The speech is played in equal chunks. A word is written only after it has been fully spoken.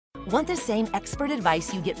Want the same expert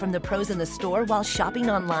advice you get from the pros in the store while shopping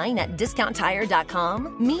online at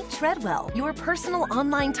DiscountTire.com? Meet Treadwell, your personal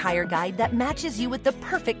online tire guide that matches you with the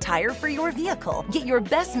perfect tire for your vehicle. Get your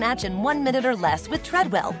best match in 1 minute or less with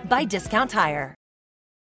Treadwell by Discount Tire.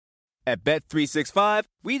 At Bet365,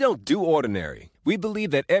 we don't do ordinary. We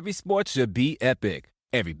believe that every sport should be epic.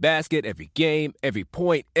 Every basket, every game, every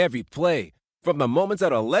point, every play. From the moments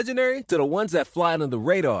that are legendary to the ones that fly under the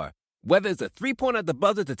radar. Whether it's a three-pointer at the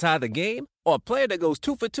buzzer to tie the game or a player that goes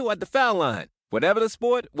 2 for 2 at the foul line. Whatever the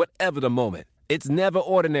sport, whatever the moment. It's never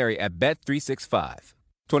ordinary at Bet365.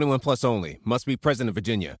 21 plus only. Must be present in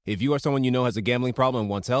Virginia. If you or someone you know has a gambling problem and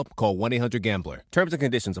wants help, call 1-800-GAMBLER. Terms and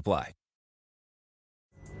conditions apply.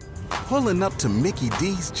 Pulling up to Mickey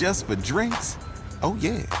D's just for drinks? Oh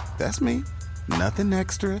yeah, that's me. Nothing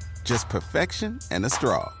extra, just perfection and a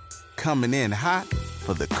straw. Coming in hot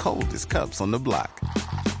for the coldest cups on the block.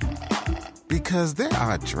 Because there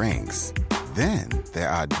are drinks. Then there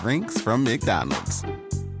are drinks from McDonald's.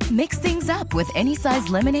 Mix things up with any size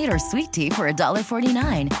lemonade or sweet tea for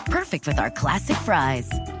 $1.49. Perfect with our classic fries.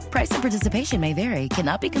 Price and participation may vary.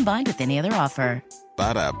 Cannot be combined with any other offer.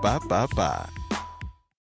 Ba-da-ba-ba-ba.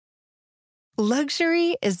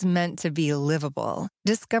 Luxury is meant to be livable.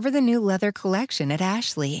 Discover the new leather collection at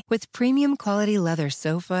Ashley with premium quality leather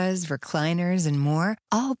sofas, recliners, and more,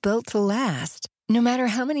 all built to last. No matter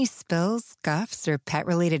how many spills, scuffs, or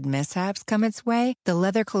pet-related mishaps come its way, the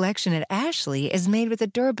leather collection at Ashley is made with the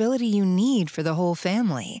durability you need for the whole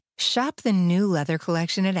family. Shop the new leather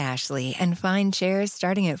collection at Ashley and find chairs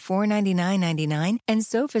starting at $499.99 and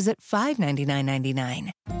sofas at $599.99.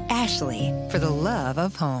 Ashley, for the love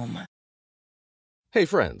of home. Hey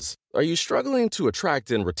friends, are you struggling to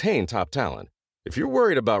attract and retain top talent? If you're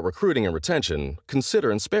worried about recruiting and retention,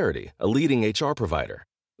 consider Insperity, a leading HR provider.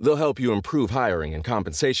 They'll help you improve hiring and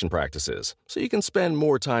compensation practices so you can spend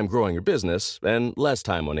more time growing your business and less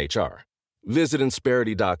time on HR. Visit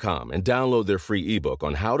Insperity.com and download their free ebook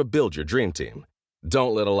on how to build your dream team.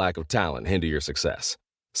 Don't let a lack of talent hinder your success.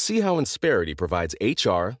 See how Insperity provides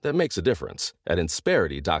HR that makes a difference at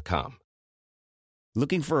Insperity.com.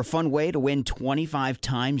 Looking for a fun way to win 25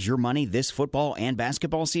 times your money this football and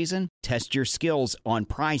basketball season? Test your skills on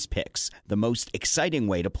Prize Picks, the most exciting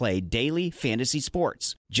way to play daily fantasy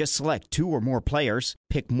sports. Just select 2 or more players,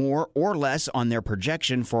 pick more or less on their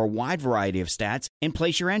projection for a wide variety of stats, and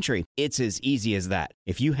place your entry. It's as easy as that.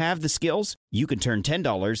 If you have the skills, you can turn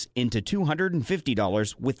 $10 into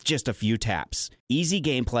 $250 with just a few taps. Easy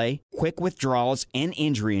gameplay, quick withdrawals, and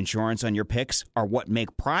injury insurance on your picks are what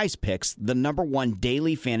make Prize Picks the #1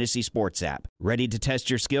 daily fantasy sports app. Ready to test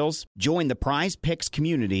your skills? Join the Prize Picks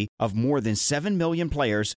community of more than 7 million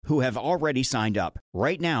players who have already signed up.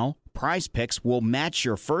 Right now, Prize Picks will match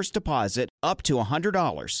your first deposit up to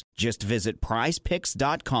 $100. Just visit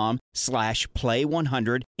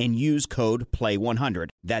prizepicks.com/play100 and use code PLAY100.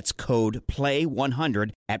 That's code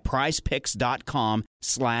PLAY100 at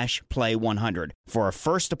prizepicks.com/play100 for a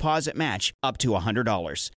first deposit match up to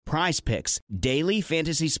 $100. Prize Picks, daily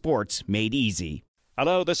fantasy sports made easy.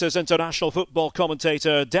 Hello, this is international football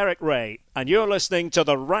commentator Derek Ray, and you're listening to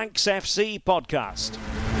the Ranks FC podcast.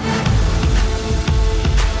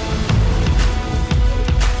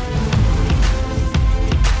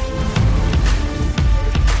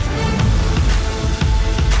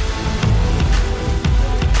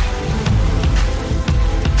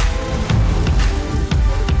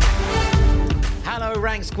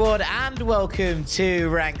 Rank Squad, and welcome to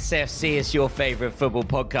Ranks FC. It's your favourite football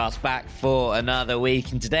podcast, back for another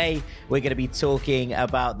week. And today we're going to be talking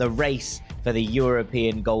about the race for the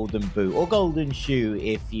European Golden Boot, or Golden Shoe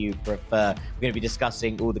if you prefer. We're going to be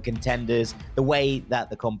discussing all the contenders, the way that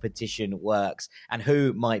the competition works, and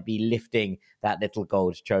who might be lifting that little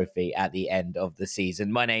gold trophy at the end of the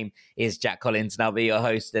season. My name is Jack Collins, and I'll be your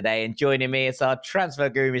host today. And joining me is our transfer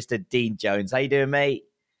guru, Mr. Dean Jones. How you doing, mate?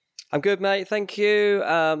 I'm good, mate. Thank you.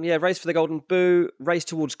 Race for the Golden Boot, race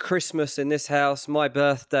towards Christmas in this house. My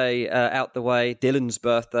birthday out the way, Dylan's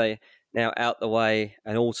birthday now out the way,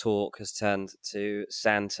 and all talk has turned to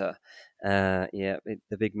Santa.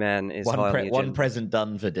 The big man is high on the agenda. One present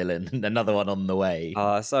done for Dylan, and another one on the way.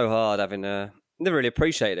 So hard having never really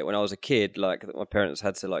appreciated it when I was a kid. Like that my parents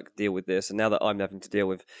had to deal with this, and now that I'm having to deal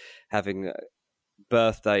with having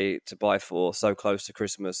birthday to buy for so close to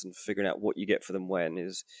Christmas and figuring out what you get for them when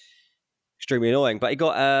is extremely annoying. But he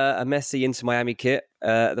got a Messi Inter Miami kit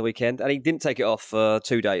at the weekend, and he didn't take it off for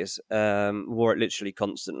 2 days. Wore it literally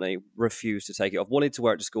constantly, refused to take it off. Wanted to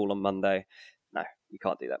wear it to school on Monday. No, you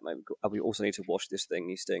can't do that, mate. We also need to wash this thing.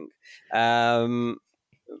 You stink.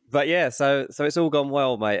 But yeah, so it's all gone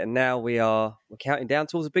well, mate. And now we're counting down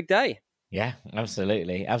towards a big day. Yeah,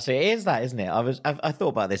 absolutely. Absolutely. It is that, isn't it? I thought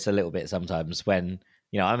about this a little bit sometimes when,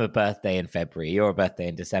 I'm a birthday in February, you're a birthday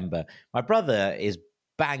in December. My brother is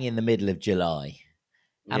bang in the middle of July.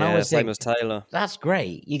 And I Yeah, always same think, as Taylor. that's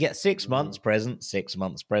great. You get 6 months present, 6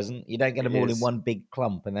 months present. You don't get It them all in is. one big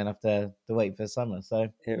clump and then have to wait for summer. So,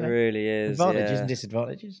 It really is. advantages and Yeah,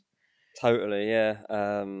 disadvantages. totally. Yeah.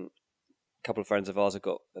 A couple of friends of ours have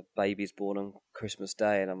got babies born on Christmas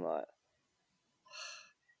Day, and I'm like,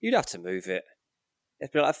 you'd have to move it.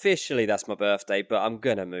 It's been like, officially that's my birthday, but I'm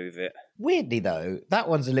gonna move it. Weirdly, though, that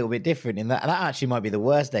one's a little bit different in that actually might be the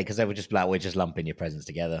worst day because they would just be like, we're just lumping your presents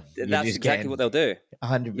together. That's exactly what they'll do.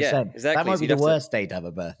 100%. Yeah, exactly. That might So be you'd the have to- worst day to have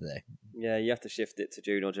a birthday. Yeah, you have to shift it to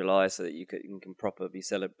June or July so that you can properly be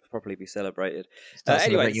celebrated. Start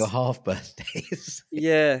Anyway, celebrating your half birthdays.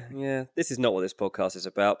 yeah. This is not what this podcast is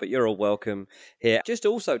about, but you're all welcome here. Just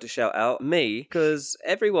also to shout out me, because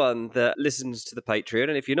everyone that listens to the Patreon,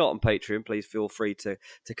 and if you're not on Patreon, please feel free to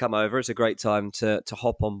come over. It's a great time to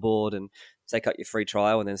hop on board and take out your free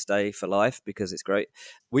trial and then stay for life because it's great.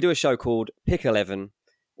 We do a show called Pick 11,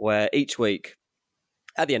 where each week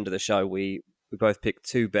at the end of the show, we both pick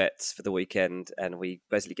 2 bets for the weekend, and we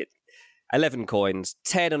basically get 11 coins,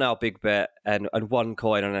 10 on our big bet, and 1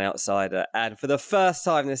 coin on an outsider. And for the first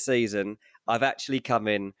time this season, I've actually come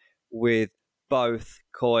in with both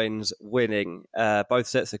coins winning, both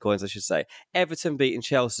sets of coins, I should say. Everton beating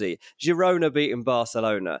Chelsea, Girona beating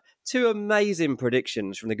Barcelona. 2 amazing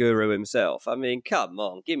predictions from the guru himself. I mean, come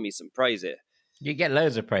on, give me some praise here. You get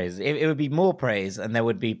loads of praise. It would be more praise, and there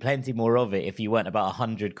would be plenty more of it if you weren't about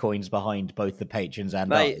 100 coins behind both the patrons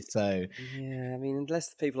and us. So, yeah, I mean, unless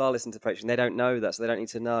the people are listening to Patreon, they don't know that, so they don't need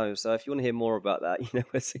to know. So, if you want to hear more about that, you know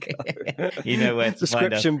where to go. you know where to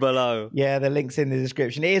description below. Yeah, the link's in the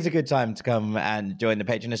description. It is a good time to come and join the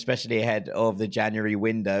Patreon, especially ahead of the January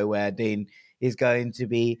window where Dean is going to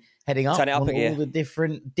be heading up on all the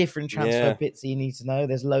different transfer bits you need to know.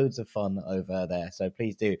 There's loads of fun over there, so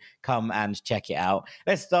please do come and check it out.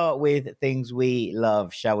 Let's start with things we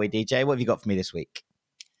love, shall we, DJ? What have you got for me this week?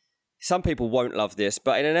 Some people won't love this,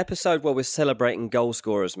 but in an episode where we're celebrating goal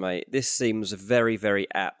scorers, mate, this seems very, very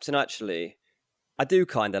apt. And actually, I do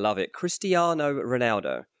kind of love it. Cristiano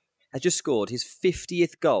Ronaldo has just scored his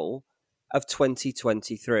 50th goal of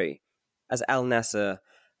 2023 as Al Nassr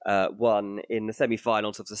won in the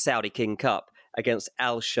semi-finals of the Saudi King Cup against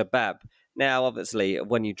Al Shabab. Now, obviously,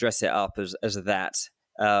 when you dress it up as that,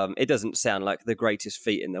 it doesn't sound like the greatest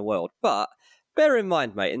feat in the world. But bear in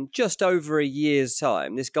mind, mate, in just over a year's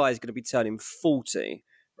time, this guy is going to be turning 40,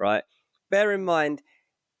 right? Bear in mind,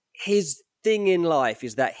 his thing in life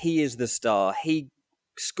is that he is the star. He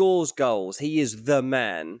scores goals. He is the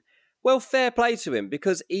man. Well, fair play to him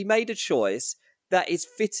because he made a choice that is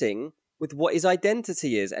fitting with what his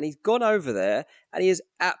identity is. And he's gone over there and he is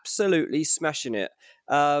absolutely smashing it.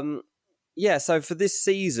 So for this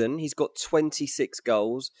season, he's got 26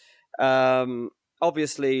 goals.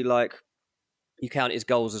 Obviously, like, you count his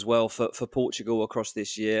goals as well for Portugal across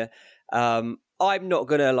this year. I'm not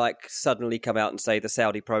going to suddenly come out and say the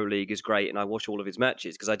Saudi Pro League is great and I watch all of his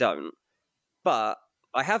matches because I don't. But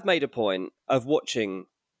I have made a point of watching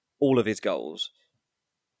all of his goals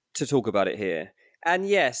to talk about it here. And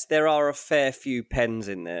yes, there are a fair few pens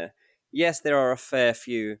in there. Yes, there are a fair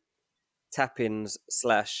few tap-ins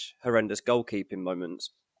 / horrendous goalkeeping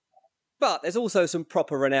moments. But there's also some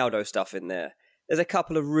proper Ronaldo stuff in there. There's a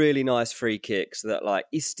couple of really nice free kicks that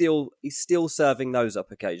he's still serving those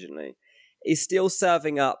up occasionally. He's still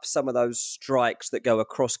serving up some of those strikes that go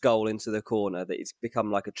across goal into the corner that it's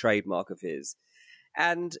become like a trademark of his.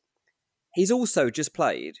 And he's also just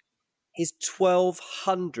played his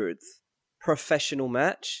 1200th professional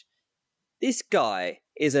match. This guy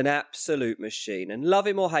is an absolute machine, and love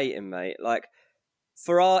him or hate him, mate.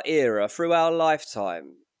 For our era, through our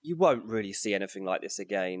lifetime, you won't really see anything like this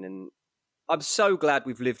again. And I'm so glad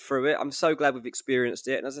we've lived through it. I'm so glad we've experienced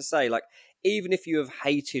it. And as I say, even if you have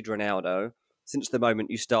hated Ronaldo since the moment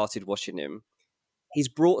you started watching him, he's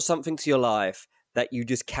brought something to your life that you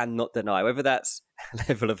just cannot deny. Whether that's a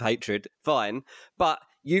level of hatred, fine. But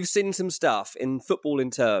you've seen some stuff in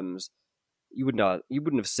footballing terms you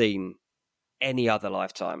wouldn't have seen any other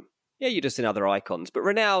lifetime. Yeah, you'd have seen other icons. But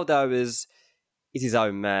Ronaldo is his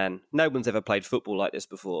own man. No one's ever played football like this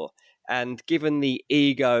before. And given the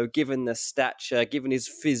ego, given the stature, given his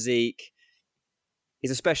physique,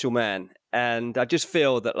 he's a special man. And I just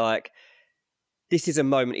feel that, this is a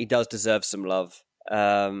moment he does deserve some love.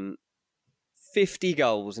 50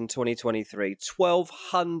 goals in 2023,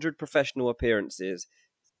 1,200 professional appearances.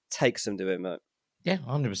 Take some to him, mate. Yeah,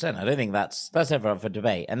 100%. I don't think that's ever up for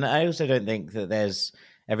debate. And I also don't think that there's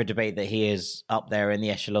ever debate that he is up there in the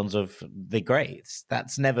echelons of the greats.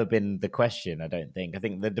 That's never been the question, I don't think. I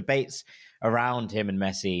think the debates around him and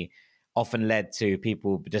Messi often led to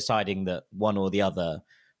people deciding that one or the other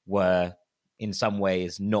were in some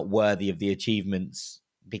ways not worthy of the achievements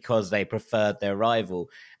because they preferred their rival.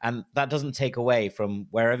 And that doesn't take away from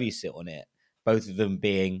wherever you sit on it, both of them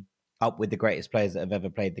being up with the greatest players that have ever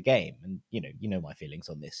played the game. And, you know my feelings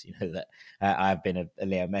on this, that I've been a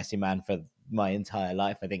Leo Messi man for my entire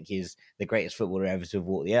life. I think he's the greatest footballer ever to have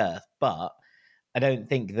walked the earth. But I don't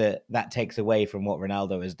think that takes away from what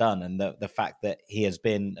Ronaldo has done and the fact that he has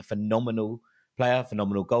been a phenomenal player,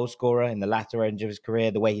 phenomenal goal scorer in the latter end of his career,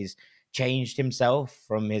 the way he's changed himself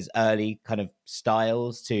from his early kind of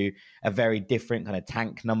styles to a very different kind of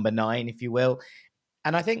tank number 9, if you will.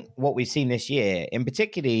 And I think what we've seen this year, in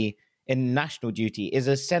particularly in national duty, is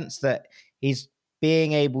a sense that he's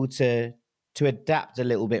being able to adapt a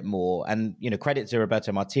little bit more. And, credit to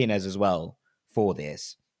Roberto Martinez as well for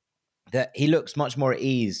this, that he looks much more at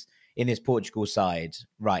ease in his Portugal side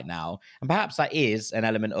right now. And perhaps that is an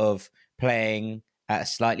element of playing at a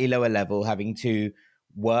slightly lower level, having to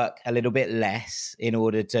work a little bit less in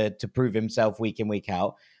order to prove himself week in, week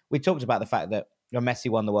out. We talked about the fact that when Messi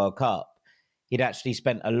won the World Cup, he'd actually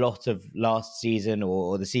spent a lot of last season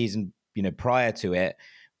or the season, prior to it,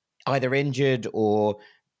 either injured or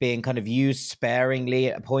being kind of used sparingly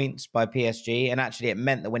at points by PSG. And actually it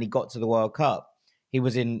meant that when he got to the World Cup, he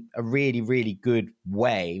was in a really, really good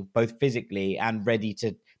way, both physically and ready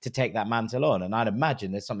to take that mantle on. And I'd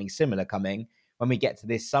imagine there's something similar coming when we get to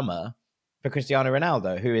this summer for Cristiano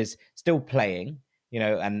Ronaldo, who is still playing,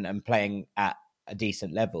 and playing at a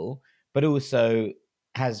decent level, but also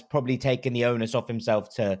has probably taken the onus off himself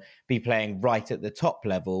to be playing right at the top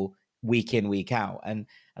level week in, week out. And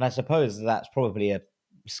I suppose that's probably a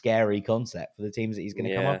scary concept for the teams that he's going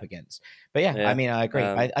to come up against. But I mean, I agree.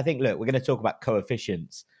 I think, look, we're going to talk about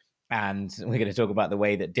coefficients and we're going to talk about the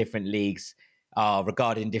way that different leagues are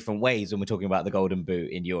regarded in different ways when we're talking about the Golden Boot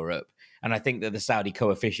in Europe. And I think that the Saudi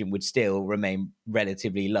coefficient would still remain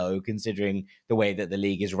relatively low considering the way that the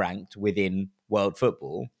league is ranked within world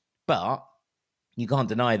football. But you can't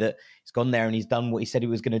deny that he's gone there and he's done what he said he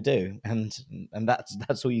was going to do. And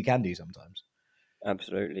that's all you can do sometimes.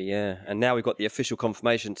 Absolutely, yeah. And now we've got the official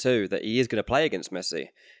confirmation too that he is going to play against Messi.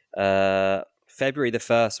 February the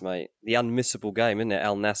 1st, mate. The unmissable game, isn't it?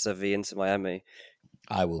 Al Nassr v Inter Miami.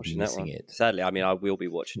 I will be missing it. Sadly, I mean, I will be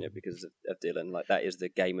watching it because of Dylan. Like, that is the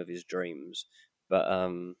game of his dreams. But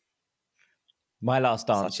my last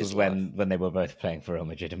dance was when they were both playing for Real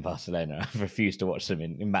Madrid and Barcelona. I've refused to watch them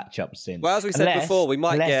in matchups since. Well, as we said before, we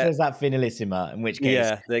might get... there's that Finalissima, in which case...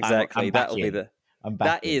 Yeah, exactly. That'll be the...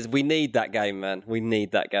 we need that game, man. We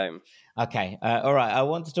need that game. Okay. All right. I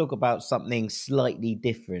want to talk about something slightly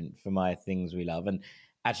different for my things we love. And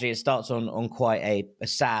actually, it starts on quite a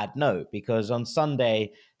sad note because on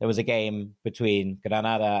Sunday, there was a game between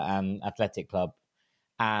Granada and Athletic Club.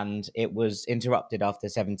 And it was interrupted after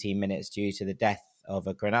 17 minutes due to the death of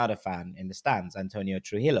a Granada fan in the stands, Antonio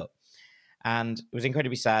Trujillo. And it was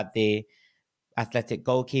incredibly sad. The Athletic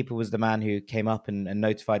goalkeeper was the man who came up and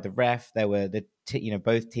notified the ref. There were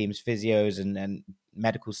both teams' physios and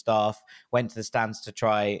medical staff went to the stands to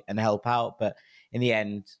try and help out. But in the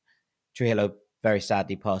end, Trujillo very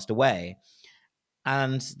sadly passed away.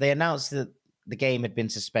 And they announced that the game had been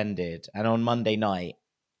suspended. And on Monday night,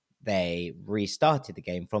 they restarted the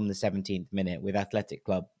game from the 17th minute with Athletic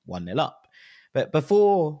Club 1-0 up. But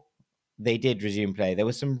before they did resume play, there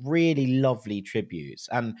were some really lovely tributes.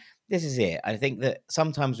 And this is it. I think that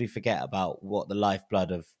sometimes we forget about what the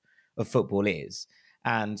lifeblood of football is.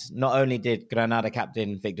 And not only did Granada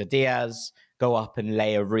captain Victor Diaz go up and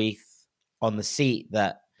lay a wreath on the seat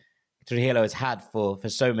that Trujillo has had for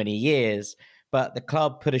so many years, but the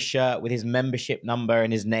club put a shirt with his membership number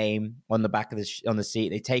and his name on the back of on the seat.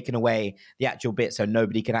 They've taken away the actual bit so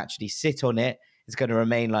nobody can actually sit on it. It's going to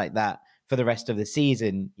remain like that for the rest of the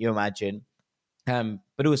season, you imagine.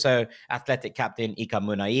 But also Athletic captain Ika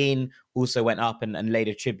Munayin also went up and laid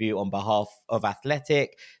a tribute on behalf of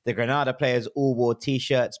Athletic. The Granada players all wore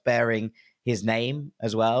T-shirts bearing his name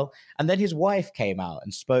as well. And then his wife came out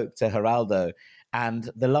and spoke to Geraldo. And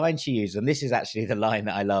the line she used, and this is actually the line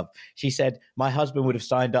that I love, she said, "My husband would have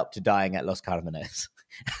signed up to dying at Los Carmenes."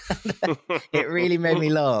 It really made me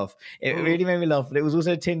laugh. It really made me laugh. But it was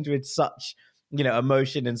also tinged with such,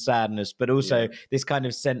 emotion and sadness, but also this kind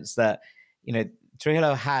of sense that,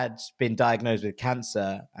 Trujillo had been diagnosed with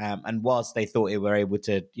cancer. And whilst they thought they were able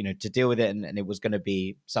to, to deal with it and it was going to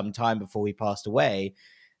be some time before he passed away,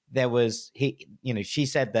 she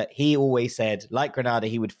said that he always said, like Granada,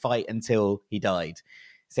 he would fight until he died.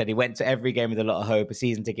 said he went to every game with a lot of hope, a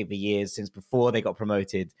season ticket for years, since before they got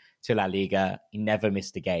promoted to La Liga. He never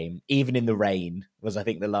missed a game, even in the rain, was I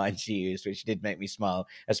think the line she used, which did make me smile,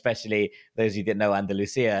 especially those who didn't know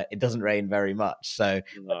Andalusia. It doesn't rain very much. So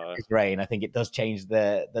No. it's rain. I think it does change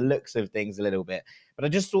the looks of things a little bit. But I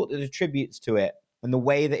just thought that the tributes to it and the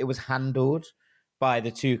way that it was handled by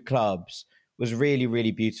the two clubs was really,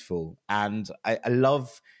 really beautiful. And I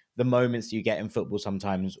love the moments that you get in football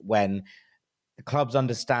sometimes when the clubs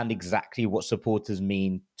understand exactly what supporters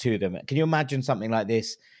mean to them. Can you imagine something like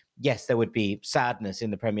this? Yes, there would be sadness in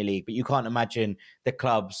the Premier League, but you can't imagine the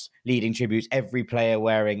clubs leading tributes, every player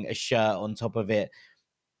wearing a shirt on top of it.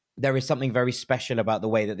 There is something very special about the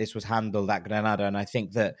way that this was handled at Granada, and I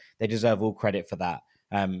think that they deserve all credit for that.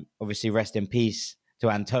 Obviously, rest in peace to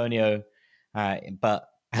Antonio, but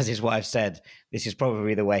as his wife said, this is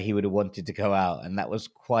probably the way he would have wanted to go out, and that was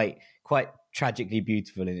quite tragically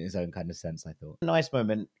beautiful in its own kind of sense, I thought. A nice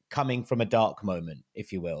moment coming from a dark moment,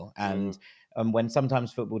 if you will, and when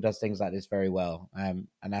sometimes football does things like this very well. And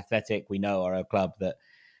Athletic, we know, are a club that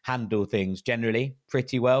handle things generally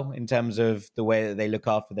pretty well in terms of the way that they look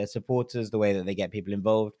after their supporters, the way that they get people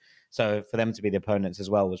involved. So for them to be the opponents as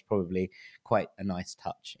well was probably quite a nice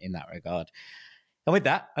touch in that regard. And with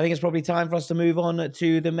that, I think it's probably time for us to move on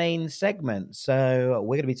to the main segment. So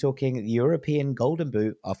we're going to be talking the European Golden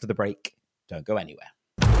Boot after the break. Don't go anywhere.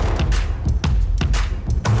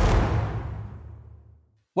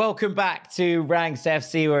 Welcome back to Ranks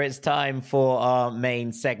FC, where it's time for our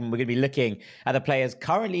main segment. We're going to be looking at the players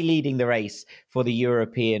currently leading the race for the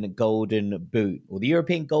European Golden Boot, or the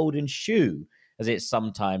European Golden Shoe, as it's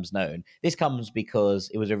sometimes known. This comes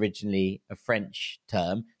because it was originally a French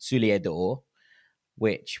term, soulier d'or,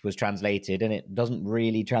 which was translated, and it doesn't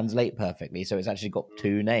really translate perfectly. So it's actually got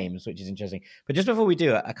two names, which is interesting. But just before we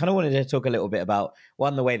do it, I kind of wanted to talk a little bit about,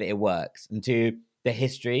 one, the way that it works, and two, the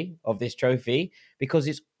history of this trophy, because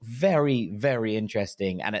it's very, very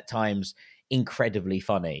interesting and at times incredibly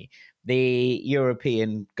funny. The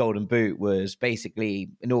European Golden Boot was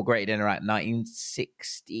basically inaugurated in around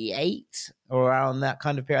 1968 or around that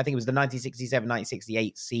kind of period. I think it was the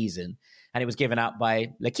 1967-1968 season, and it was given out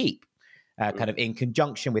by L'Equipe, kind of in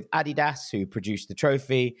conjunction with Adidas, who produced the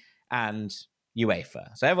trophy, and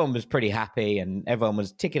UEFA. So everyone was pretty happy and everyone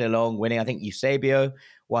was ticking along, winning. I think Eusebio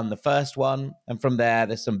won the first one. And from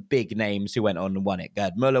there's some big names who went on and won it.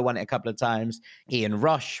 Gerd Muller won it a couple of times. Ian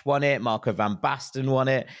Rush won it. Marco van Basten won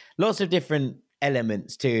it. Lots of different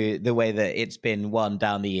elements to the way that it's been won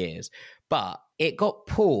down the years. But it got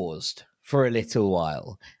paused for a little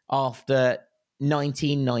while after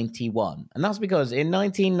 1991. And that's because in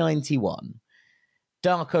 1991,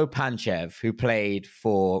 Darko Panchev, who played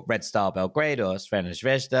for Red Star Belgrade, or Crvena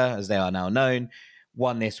Zvezda, as they are now known,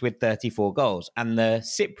 won this with 34 goals. And the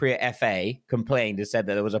Cypriot FA complained and said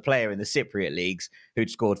that there was a player in the Cypriot leagues who'd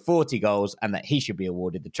scored 40 goals and that he should be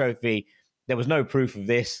awarded the trophy. There was no proof of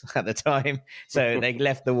this at the time. So they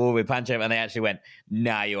left the war with Panchev and they actually went,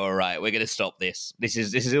 nah, you're all right. We're going to stop this. This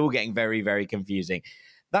is all getting very, very confusing.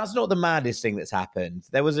 That's not the maddest thing that's happened.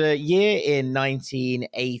 There was a year in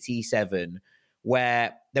 1987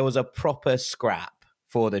 where there was a proper scrap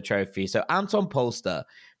for the trophy. So Anton Polster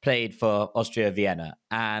played for Austria Vienna,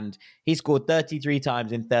 and he scored 33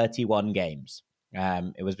 times in 31 games.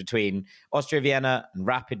 It was between Austria Vienna and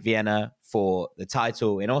Rapid Vienna for the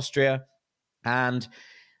title in Austria. And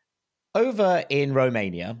over in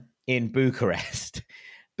Romania, in Bucharest,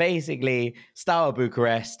 basically, Steaua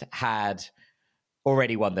Bucharest had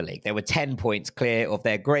already won the league. They were 10 points clear of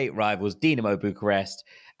their great rivals, Dinamo Bucharest.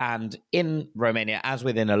 And in Romania, as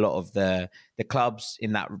within a lot of the clubs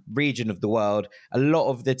in that region of the world, a lot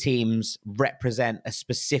of the teams represent a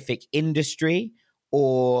specific industry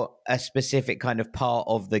or a specific kind of part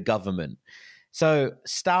of the government. So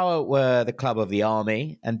Steaua were the club of the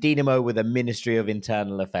army and Dinamo were the Ministry of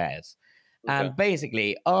Internal Affairs. Okay. And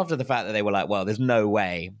basically, after the fact that they were like, well, there's no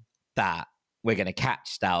way that we're going to catch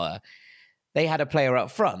Steaua, they had a player up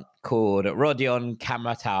front called Rodion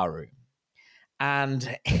Kamataru.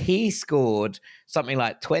 And he scored something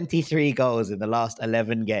like 23 goals in the last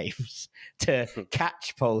 11 games to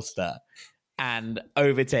catch Polster and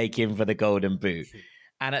overtake him for the Golden Boot.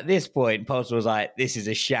 And at this point, Polster was like, this is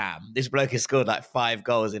a sham. This bloke has scored like 5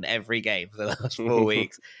 goals in every game for the last 4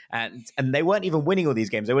 weeks. And they weren't even winning all these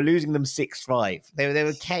games. They were losing them 6-5.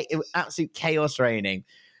 It was absolute chaos reigning.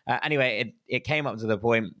 Anyway, it came up to the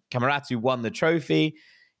point, Camaratu won the trophy.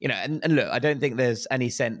 You know, and look, I don't think there's any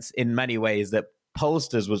sense in many ways that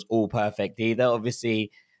Polster's was all perfect either.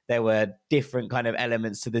 Obviously, there were different kind of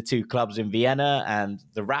elements to the two clubs in Vienna and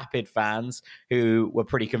the Rapid fans who were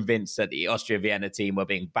pretty convinced that the Austria Vienna team were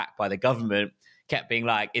being backed by the government. kept being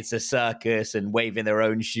like, it's a circus and waving their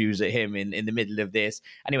own shoes at him in the middle of this.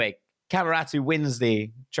 Anyway, Cameratu wins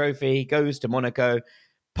the trophy, goes to Monaco.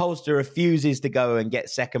 Polster refuses to go and get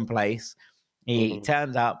second place. He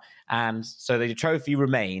turns up, and so the trophy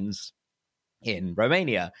remains in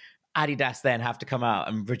Romania. Adidas then have to come out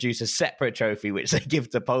and produce a separate trophy, which they give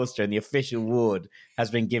to Polster, and the official award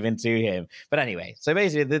has been given to him. But anyway, so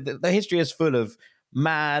basically the history is full of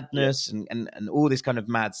madness and all this kind of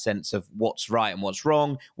mad sense of what's right and what's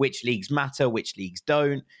wrong, which leagues matter, which leagues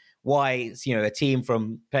don't, why a team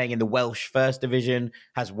from playing in the Welsh First Division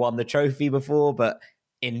has won the trophy before, but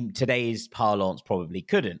in today's parlance probably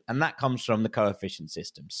couldn't. And that comes from the coefficient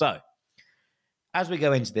system. So as we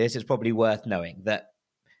go into this, it's probably worth knowing that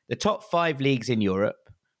the top 5 leagues in Europe,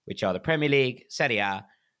 which are the Premier League, Serie A,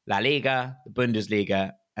 La Liga, the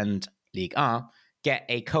Bundesliga, and Ligue 1, get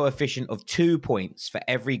a coefficient of 2 points for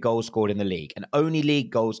every goal scored in the league, and only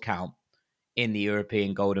league goals count in the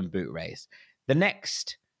European Golden Boot race. The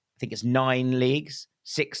next, I think it's 9 leagues,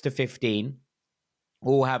 6 to 15,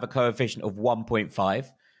 all have a coefficient of 1.5.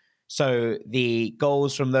 So the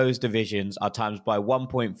goals from those divisions are times by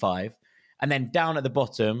 1.5. And then down at the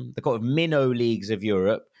bottom, the kind of minnow leagues of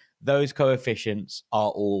Europe, those coefficients are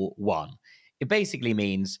all 1. It basically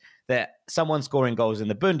means that someone scoring goals in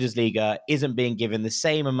the Bundesliga isn't being given the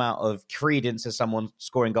same amount of credence as someone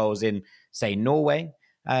scoring goals in, say, Norway,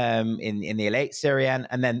 in the elite Serie A.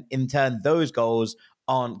 And then in turn, those goals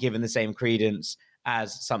aren't given the same credence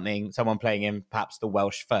as someone playing in perhaps the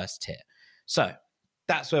Welsh first tier. So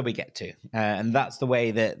that's where we get to. And that's the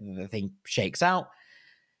way that the thing shakes out.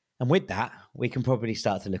 And with that, we can probably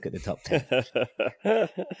start to look at the top 10.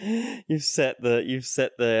 You've set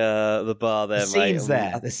the bar there, the scene's mate.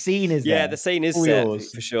 There. The scene is there. Yeah, the scene is set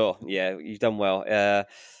for sure. Yeah, you've done well.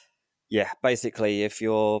 Basically, if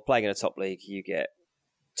you're playing in a top league, you get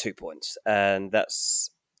 2 points. And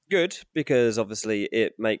that's good because obviously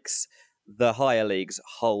it makes the higher leagues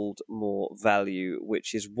hold more value,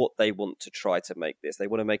 which is what they want to try to make this. They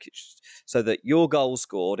want to make it so that your goal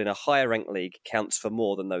scored in a higher ranked league counts for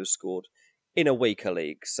more than those scored in a weaker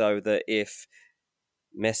league. So that if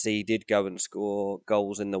Messi did go and score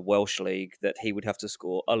goals in the Welsh league, that he would have to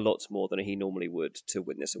score a lot more than he normally would to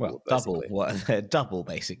win this award. Double,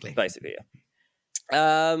 basically. Basically,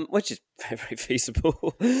 yeah. Which is very, very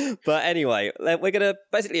feasible. But anyway, we're going to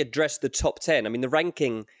basically address the top 10. I mean, the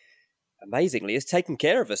ranking, amazingly, is taking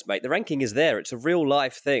care of us, mate. The ranking is there. It's a real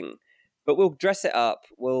life thing. But we'll dress it up.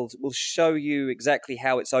 We'll show you exactly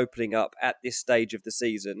how it's opening up at this stage of the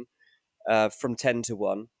season, from 10 to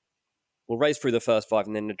 1. We'll race through the first 5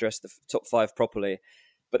 and then address the top 5 properly.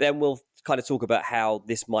 But then we'll kind of talk about how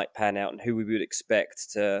this might pan out and who we would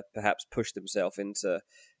expect to perhaps push themselves into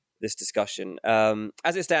this discussion.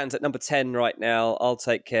 As it stands at number 10 right now, I'll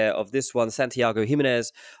take care of this one. Santiago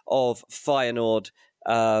Jimenez of Feyenoord.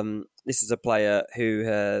 This is a player who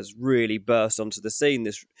has really burst onto the scene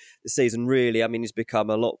this season, really. I mean, he's become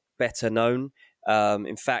a lot better known.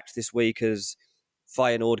 In fact, this week as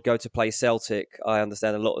Feyenoord go to play Celtic, I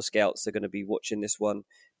understand a lot of scouts are going to be watching this one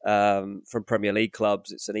from Premier League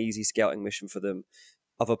clubs. It's an easy scouting mission for them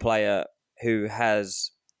of a player who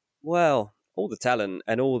has, well, all the talent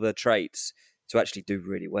and all the traits to actually do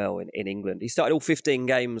really well in England. He started all 15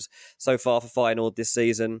 games so far for Feyenoord this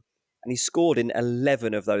season, and he scored in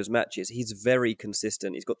 11 of those matches. He's very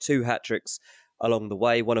consistent. He's got 2 hat-tricks along the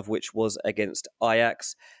way, one of which was against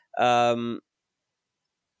Ajax.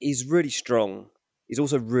 He's really strong. He's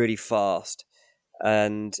also really fast.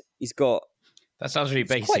 And he's got... That sounds really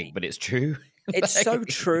basic, but it's true. It's so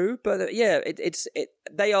true. But yeah,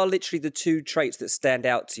 they are literally the 2 traits that stand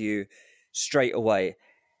out to you straight away.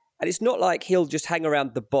 And it's not like he'll just hang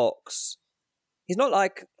around the box. He's not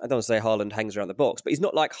like, I don't want to say Haaland hangs around the box, but he's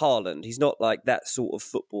not like Haaland. He's not like that sort of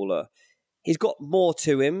footballer. He's got more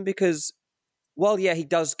to him because, while, yeah, he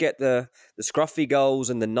does get the scruffy goals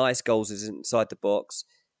and the nice goals inside the box,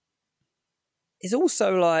 he's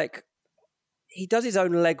also like, he does his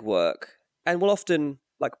own legwork and will often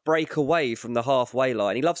like break away from the halfway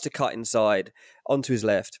line. He loves to cut inside onto his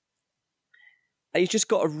left. And he's just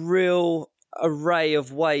got a real array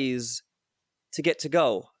of ways to get to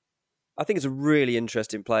goal. I think it's a really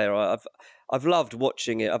interesting player. I've loved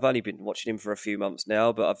watching it. I've only been watching him for a few months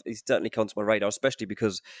now, but he's certainly come to my radar, especially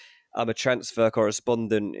because I'm a transfer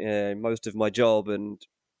correspondent in most of my job, and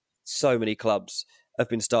so many clubs have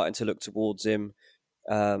been starting to look towards him.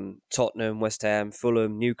 Tottenham, West Ham,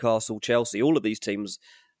 Fulham, Newcastle, Chelsea, all of these teams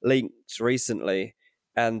linked recently.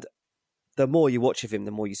 And the more you watch of him,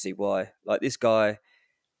 the more you see why. Like, this guy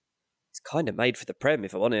is kind of made for the Prem,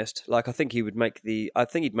 if I'm honest. Like, I think he'd make the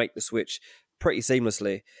switch pretty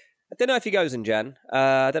seamlessly. I don't know if he goes in Jan.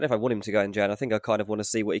 I don't know if I want him to go in Jan. I think I kind of want to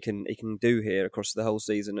see what he can do here across the whole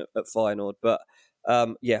season at Feyenoord. But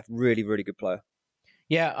yeah, really, really good player.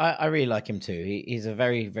 Yeah, I really like him too. He's a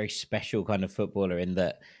very, very special kind of footballer in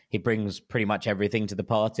that he brings pretty much everything to the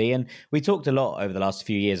party. And we talked a lot over the last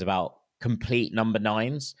few years about complete number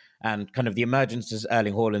nines and kind of the emergence of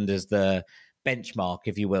Erling Haaland as the benchmark,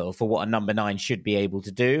 if you will, for what a number nine should be able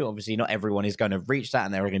to do. Obviously, not everyone is going to reach that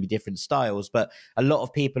and there are going to be different styles, but a lot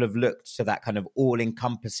of people have looked to that kind of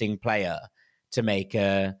all-encompassing player to make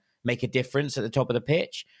a difference at the top of the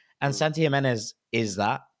pitch. And Santi Jimenez is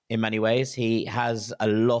that. In many ways, he has a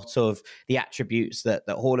lot of the attributes that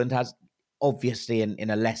Haaland has, obviously in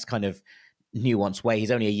a less kind of nuanced way.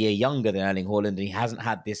 He's only a year younger than Erling Haaland, and he hasn't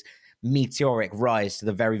had this meteoric rise to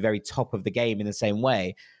the very, very top of the game in the same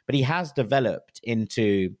way. But he has developed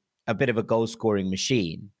into a bit of a goal-scoring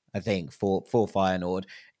machine, I think, for Feyenoord.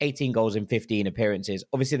 18 goals in 15 appearances.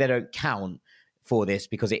 Obviously, they don't count for this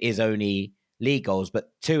because it is only league goals,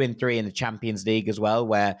 but 2 in 3 in the Champions League as well,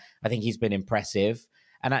 where I think he's been impressive.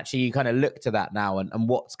 And actually, you kind of look to that now and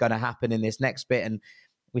what's going to happen in this next bit. And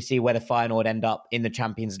we see whether Feyenoord end up in the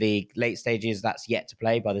Champions League late stages. That's yet to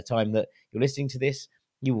play. By the time that you're listening to this,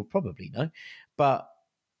 you will probably know. But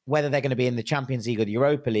whether they're going to be in the Champions League or the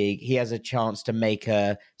Europa League, he has a chance to make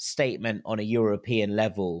a statement on a European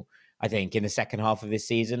level, I think, in the second half of this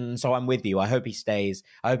season. So I'm with you. I hope he stays.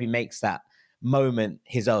 I hope he makes that moment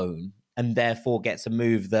his own and therefore gets a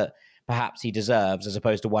move that perhaps he deserves, as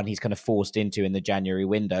opposed to one he's kind of forced into in the January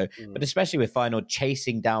window. But especially with Feyenoord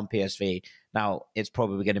chasing down PSV, now it's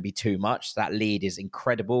probably going to be too much. That lead is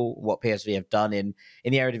incredible. What PSV have done in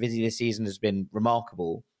the Eredivisie this season has been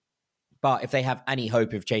remarkable. But if they have any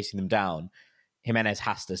hope of chasing them down, Jimenez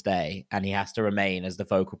has to stay and he has to remain as the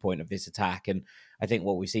focal point of this attack. And I think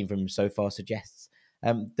what we've seen from him so far suggests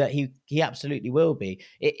that he absolutely will be.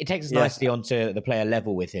 It takes us nicely onto the player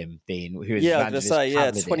level with him, Dean, who is I was going to say,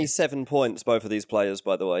 Pavlidis. 27 points, both of these players,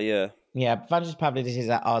 by the way, yeah. Yeah, Vangelis Pavlidis is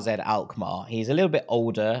at RZ Alkmaar. He's a little bit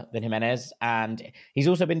older than Jimenez, and he's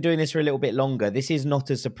also been doing this for a little bit longer. This is not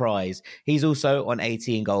a surprise. He's also on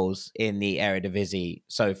 18 goals in the Eredivisie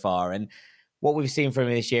so far, and what we've seen from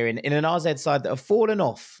him this year in an RZ side that have fallen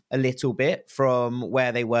off a little bit from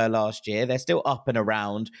where they were last year. They're still up and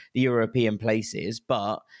around the European places,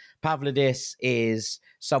 but Pavlidis is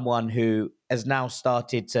someone who has now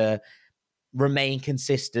started to remain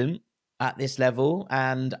consistent at this level,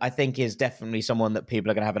 and I think is definitely someone that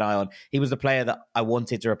people are going to have an eye on. He was the player that I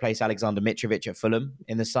wanted to replace Alexander Mitrovic at Fulham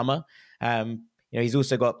in the summer. He's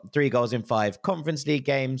also got 3 goals in 5 Conference League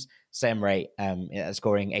games, same rate,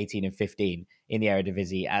 scoring 18 and 15 in the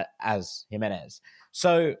Eredivisie as Jimenez.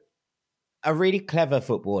 So a really clever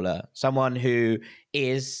footballer, someone who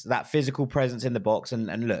is that physical presence in the box.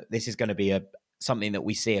 And look, this is going to be something that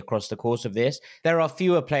we see across the course of this. There are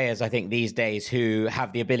fewer players, I think, these days who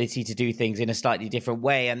have the ability to do things in a slightly different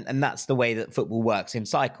way. And that's the way that football works in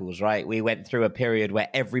cycles, right? We went through a period where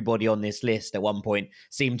everybody on this list at one point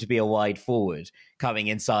seemed to be a wide forward, coming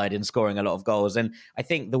inside and scoring a lot of goals. And I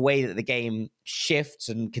think the way that the game shifts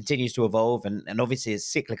and continues to evolve, and obviously is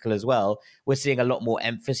cyclical as well, we're seeing a lot more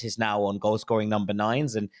emphasis now on goal-scoring number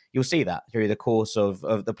 9s. And you'll see that through the course of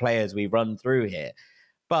the players we run through here.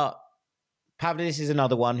 But Pavlidis is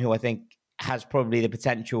another one who I think has probably the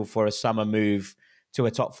potential for a summer move to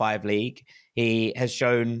a top 5 league. He has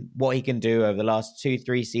shown what he can do over the last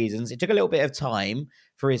 2-3 seasons. It took a little bit of time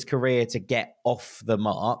for his career to get off the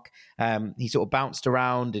mark. He sort of bounced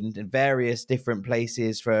around in various different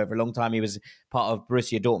places for a long time. He was part of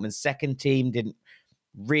Borussia Dortmund's second team, didn't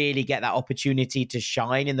really get that opportunity to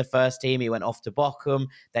shine in the first team. He went off to Bochum,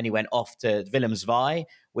 then he went off to Wilhelmsweiß,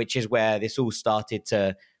 which is where this all started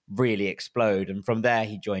to really explode. And from there,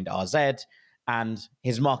 he joined RZ, and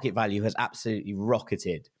his market value has absolutely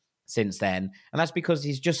rocketed since then. And that's because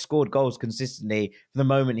he's just scored goals consistently from the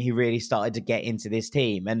moment he really started to get into this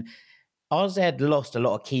team. And RZ lost a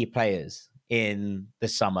lot of key players in the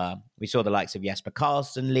summer. We saw the likes of Jesper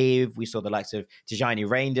Karlsson leave. We saw the likes of Tijani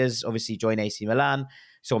Reinders obviously join AC Milan.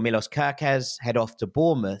 Saw Milos Kerkez head off to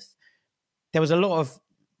Bournemouth. There was a lot of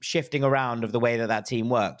shifting around of the way that team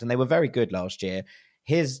worked, and they were very good last year.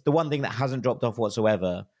 The one thing that hasn't dropped off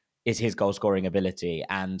whatsoever is his goal-scoring ability.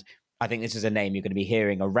 And I think this is a name you're going to be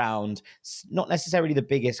hearing around, not necessarily the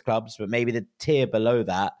biggest clubs, but maybe the tier below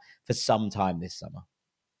that for some time this summer.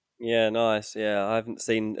 Yeah, nice. Yeah, I haven't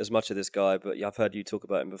seen as much of this guy, but I've heard you talk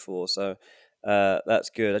about him before. So that's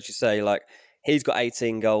good. As you say, like, he's got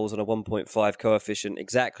 18 goals on a 1.5 coefficient,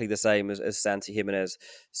 exactly the same as Santi Jimenez.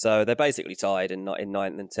 So they're basically tied in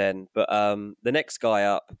 9th and 10th. But the next guy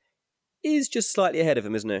up is just slightly ahead of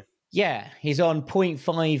him, isn't he? Yeah, he's on zero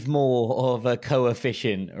 0.5 more of a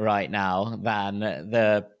coefficient right now than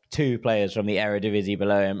the two players from the Eredivisie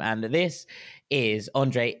below him. And this is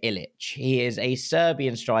Andre Ilic. He is a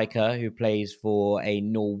Serbian striker who plays for a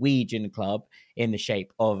Norwegian club in the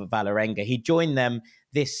shape of Valerenga. He joined them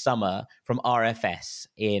this summer from RFS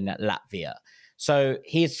in Latvia. So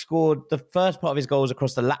he has scored the first part of his goals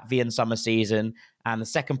across the Latvian summer season and the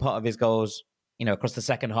second part of his goals, across the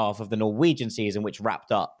second half of the Norwegian season, which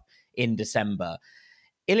wrapped up in December.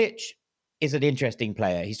 Ilic is an interesting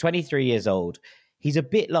player. He's 23 years old. He's a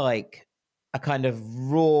bit like a kind of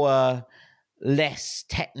rawer, less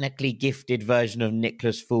technically gifted version of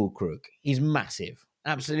Niklas Füllkrug. He's massive,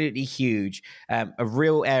 absolutely huge, a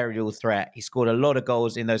real aerial threat. He scored a lot of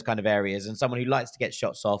goals in those kind of areas and someone who likes to get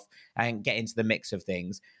shots off and get into the mix of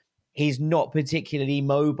things. He's not particularly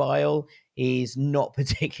mobile. He's not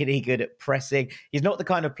particularly good at pressing. He's not the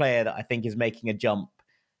kind of player that I think is making a jump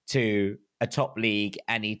to a top league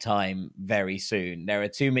anytime very soon. There are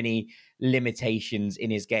too many limitations in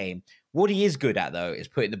his game. What he is good at, though, is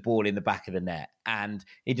putting the ball in the back of the net. And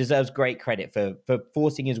he deserves great credit for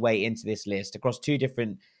forcing his way into this list across two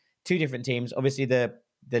different teams. Obviously, the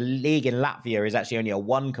league in Latvia is actually only a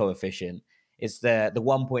 1 coefficient. It's the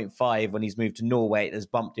 1.5 when he's moved to Norway that's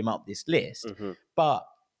bumped him up this list. Mm-hmm. But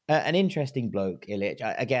an interesting bloke, Ilic.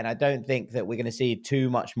 Again, I don't think that we're going to see too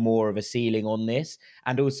much more of a ceiling on this.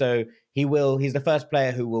 And also, he's the first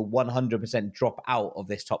player who will 100% drop out of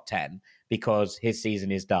this top 10 because his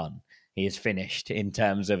season is done. He is finished in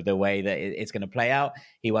terms of the way that it's going to play out.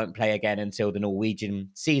 He won't play again until the Norwegian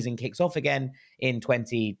season kicks off again in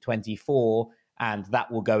 2024. And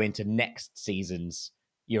that will go into next season's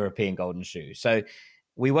European Golden Shoe. So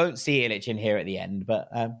we won't see Ilic in here at the end, but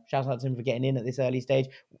shout out to him for getting in at this early stage.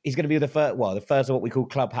 He's going to be the first of what we call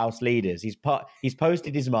clubhouse leaders. He's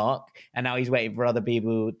posted his mark, and now he's waiting for other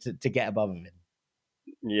people to get above him.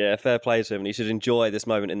 Yeah, fair play to him. And he should enjoy this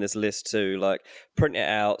moment in this list too. Like, print it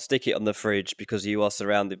out, stick it on the fridge because you are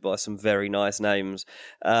surrounded by some very nice names.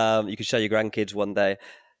 You could show your grandkids one day.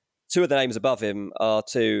 Two of the names above him are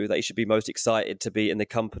two that he should be most excited to be in the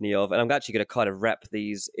company of. And I'm actually going to kind of wrap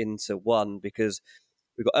these into one because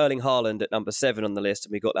we've got Erling Haaland at number 7 on the list,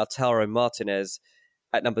 and we've got Lautaro Martinez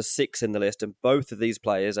at number 6 in the list. And both of these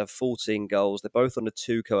players have 14 goals. They're both on a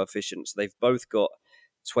 2 coefficient. So they've both got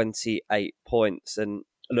 28 points. And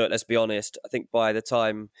look, let's be honest, I think by the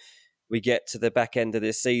time we get to the back end of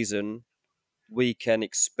this season, we can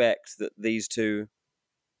expect that these two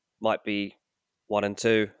might be 1 and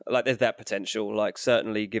 2. Like, there's that potential. Like,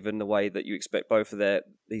 certainly given the way that you expect both of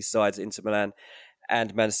these sides, Inter Milan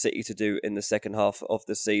and Man City, to do in the second half of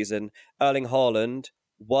the season. Erling Haaland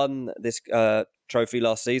won this trophy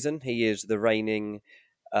last season. He is the reigning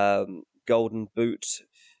Golden Boot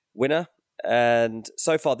winner. And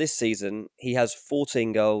so far this season, he has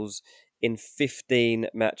 14 goals in 15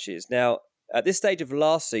 matches. Now, at this stage of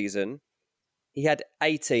last season, he had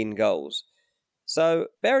 18 goals. So,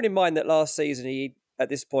 bearing in mind that last season, at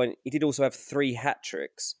this point, he did also have 3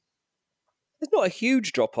 hat-tricks. There's not a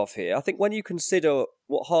huge drop-off here. I think when you consider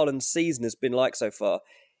what Haaland's season has been like so far,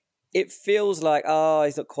 it feels like,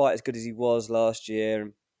 he's not quite as good as he was last year,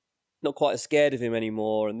 and not quite as scared of him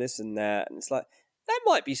anymore, and this and that. And it's like, that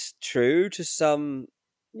might be true to some,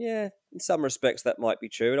 in some respects that might be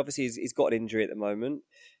true. And obviously he's got an injury at the moment,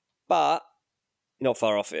 but not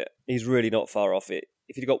far off it. He's really not far off it.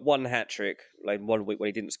 If he'd got 1 hat-trick, like 1 week when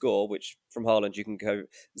he didn't score, which from Haaland you can go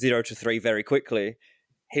 0 to 3 very quickly,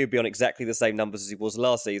 he would be on exactly the same numbers as he was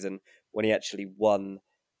last season when he actually won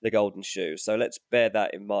the Golden Shoe. So let's bear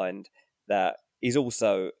that in mind, that he's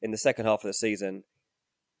also, in the second half of the season,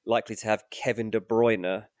 likely to have Kevin De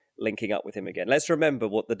Bruyne linking up with him again. Let's remember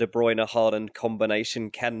what the De Bruyne-Haaland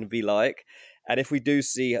combination can be like. And if we do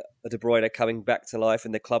see a De Bruyne coming back to life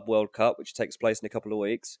in the Club World Cup, which takes place in a couple of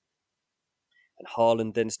weeks, and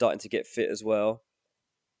Haaland then starting to get fit as well,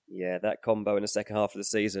 that combo in the second half of the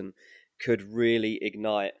season could really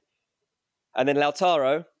ignite. And then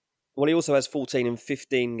Lautaro, well, he also has 14 in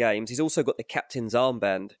 15 games. He's also got the captain's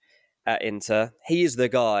armband at Inter. He is the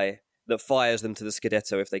guy that fires them to the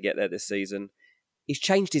Scudetto if they get there this season. He's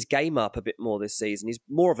changed his game up a bit more this season. He's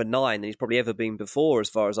more of a 9 than he's probably ever been before, as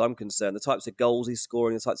far as I'm concerned. The types of goals he's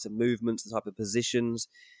scoring, the types of movements, the type of positions.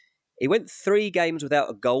 He went 3 games without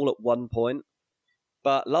a goal at one point,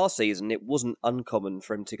 but last season it wasn't uncommon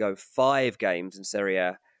for him to go 5 games in Serie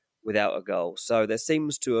A without a goal. So there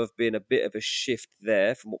seems to have been a bit of a shift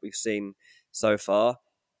there from what we've seen so far.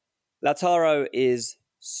 Lautaro is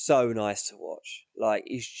so nice to watch. Like,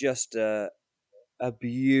 he's just a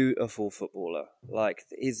beautiful footballer. Like,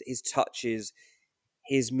 his touches,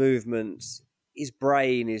 his movements, his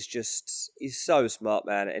brain is he's so smart,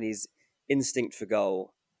 man, and his instinct for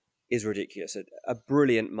goal is ridiculous. A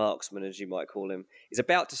brilliant marksman, as you might call him. He's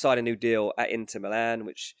about to sign a new deal at Inter Milan,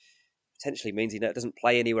 which potentially means he doesn't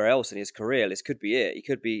play anywhere else in his career. This could be it. He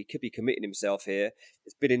could be committing himself here.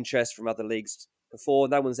 There's been interest from other leagues before.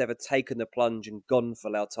 No one's ever taken the plunge and gone for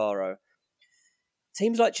Lautaro.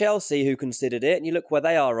 Teams like Chelsea who considered it, and you look where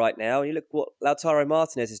they are right now, and you look what Lautaro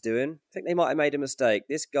Martinez is doing, I think they might have made a mistake.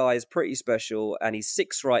 This guy is pretty special, and he's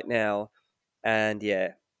 6 right now, and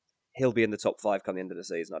yeah, he'll be in the top 5 come the end of the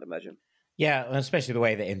season, I'd imagine. Yeah, especially the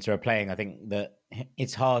way that Inter are playing. I think that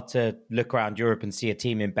it's hard to look around Europe and see a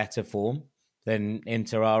team in better form than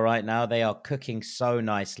Inter are right now. They are cooking so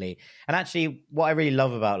nicely. And actually, what I really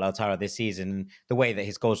love about Lautaro this season, the way that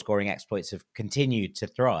his goal-scoring exploits have continued to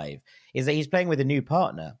thrive, is that he's playing with a new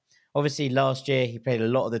partner. Obviously, last year, he played a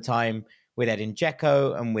lot of the time with Edin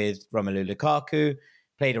Dzeko and with Romelu Lukaku,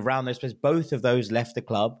 played around those players. Both of those left the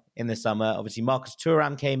club in the summer. Obviously, Marcus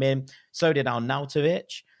Thuram came in, so did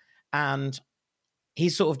Arnautovic. And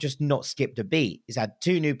he's sort of just not skipped a beat. He's had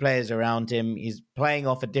 2 new players around him. He's playing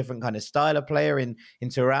off a different kind of style of player in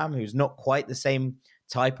Thuram, who's not quite the same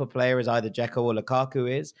type of player as either Dzeko or Lukaku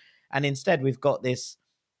is. And instead, we've got this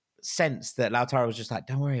sense that Lautaro was just like,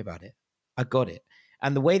 don't worry about it. I got it.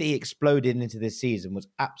 And the way that he exploded into this season was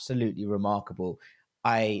absolutely remarkable.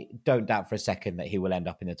 I don't doubt for a second that he will end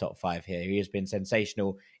up in the top 5 here. He has been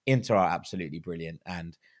sensational. Inter are absolutely brilliant,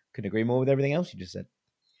 and couldn't agree more with everything else you just said.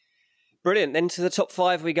 Brilliant. Then to the top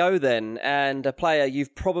 5 we go then. And a player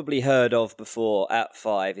you've probably heard of before at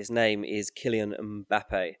 5. His name is Kylian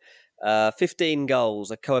Mbappe. 15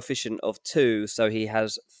 goals, a coefficient of 2. So he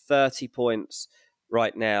has 30 points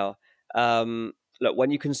right now. Look,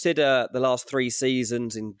 when you consider the last 3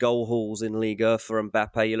 seasons in goal hauls in Liga for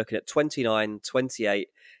Mbappe, you're looking at 29, 28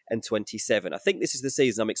 and 27. I think this is the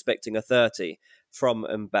season I'm expecting a 30 from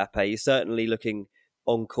Mbappe. He's certainly looking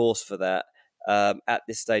on course for that. At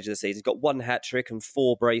this stage of the season. He's got 1 hat-trick and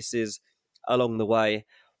 4 braces along the way.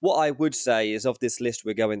 What I would say is of this list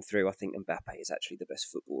we're going through, I think Mbappe is actually the best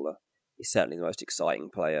footballer. He's certainly the most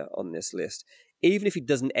exciting player on this list. Even if he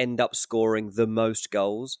doesn't end up scoring the most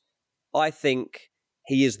goals, I think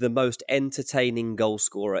he is the most entertaining goal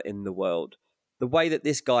scorer in the world. The way that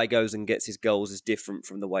this guy goes and gets his goals is different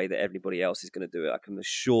from the way that everybody else is going to do it. I can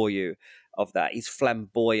assure you of that. He's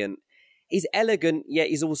flamboyant. He's elegant, yet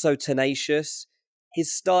he's also tenacious.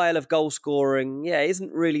 His style of goal scoring,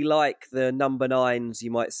 isn't really like the number 9s you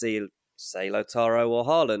might see, say, Lautaro or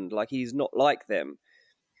Haaland. Like, he's not like them.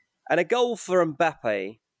 And a goal for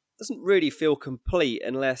Mbappe doesn't really feel complete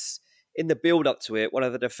unless, in the build-up to it, one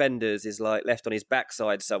of the defenders is, like, left on his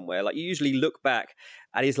backside somewhere. Like, you usually look back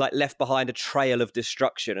and he's, like, left behind a trail of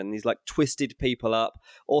destruction and he's, like, twisted people up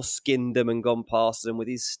or skinned them and gone past them with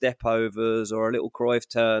his step-overs or a little Cruyff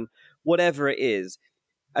turn. Whatever it is,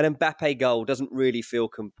 an Mbappe goal doesn't really feel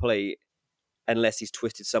complete unless he's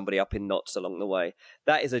twisted somebody up in knots along the way.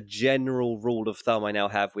 That is a general rule of thumb I now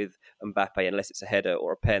have with Mbappe, unless it's a header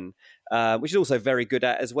or a pen, which is also very good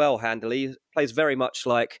at as well, handily. He plays very much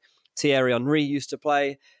like Thierry Henry used to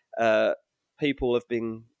play. People have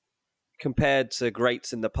been compared to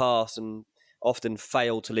greats in the past and often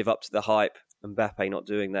failed to live up to the hype. Mbappe not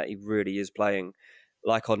doing that. He really is playing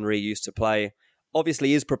like Henry used to play.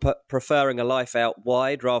 Obviously is preferring a life out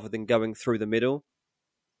wide rather than going through the middle.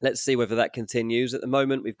 Let's see whether that continues. At the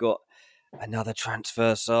moment, we've got another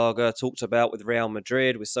transfer saga talked about with Real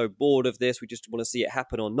Madrid. We're so bored of this. We just want to see it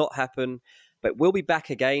happen or not happen. But we'll be back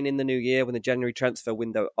again in the new year when the January transfer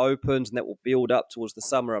window opens, and that will build up towards the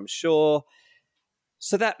summer, I'm sure.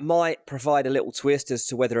 So that might provide a little twist as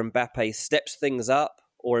to whether Mbappe steps things up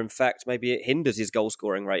or, in fact, maybe it hinders his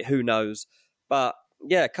goal-scoring rate. Who knows? But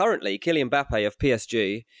yeah, currently, Kylian Mbappe of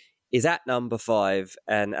PSG is at number 5.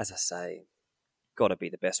 And as I say, got to be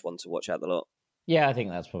the best one to watch out the lot. Yeah, I think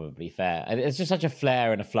that's probably fair. It's just such a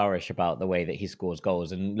flair and a flourish about the way that he scores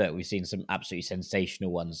goals. And look, we've seen some absolutely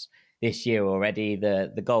sensational ones this year already.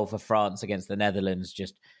 The goal for France against the Netherlands,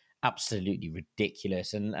 just absolutely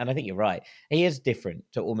ridiculous. And I think you're right. He is different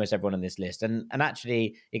to almost everyone on this list. And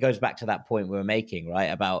actually, it goes back to that point we were making, right,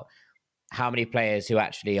 about how many players who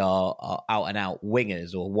actually are out and out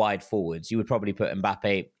wingers or wide forwards. You would probably put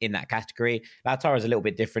Mbappe in that category. Lautaro is a little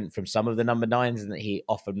bit different from some of the number 9s in that he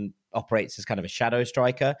often operates as kind of a shadow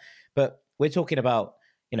striker. But we're talking about,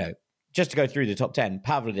 just to go through the top 10,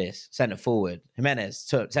 Pavlidis, centre forward, Jimenez,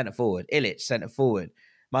 centre forward, Illich, centre forward,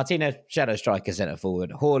 Martinez, shadow striker, centre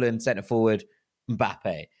forward, Haaland, centre forward,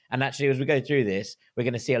 Mbappe. And actually, as we go through this, we're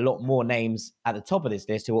going to see a lot more names at the top of this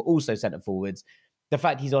list who are also centre forwards. the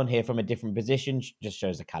fact he's on here from a different position just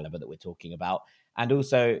shows the caliber that we're talking about, and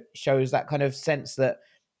also shows that kind of sense that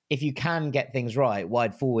if you can get things right,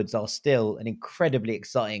 wide forwards are still an incredibly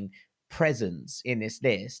exciting presence in this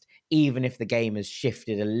list, even if the game has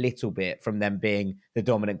shifted a little bit from them being the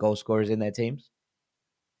dominant goal scorers in their teams.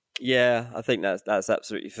 Yeah, I think that's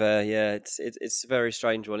absolutely fair. Yeah, it's a very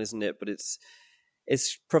strange one, isn't it? But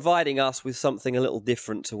it's providing us with something a little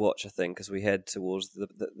different to watch, I think, as we head towards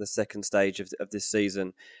the second stage of this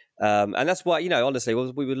season. And that's why, honestly,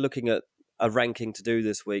 we were looking at a ranking to do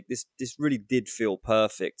this week. This really did feel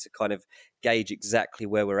perfect to kind of gauge exactly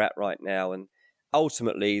where we're at right now. And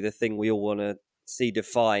ultimately, the thing we all want to see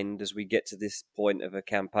defined as we get to this point of a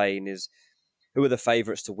campaign is who are the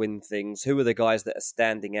favourites to win things, who are the guys that are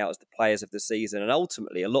standing out as the players of the season. And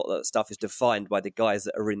ultimately, a lot of that stuff is defined by the guys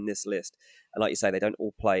that are in this list. And like you say, they don't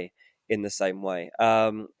all play in the same way.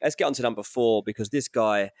 Let's get on to number 4, because this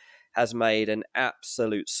guy has made an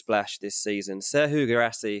absolute splash this season. Serhou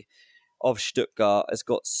Guirassy of Stuttgart has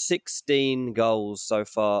got 16 goals so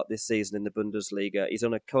far this season in the Bundesliga. He's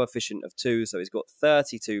on a coefficient of 2, so he's got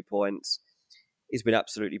 32 points. He's been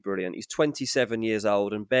absolutely brilliant. He's 27 years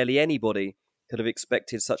old, and barely anybody could have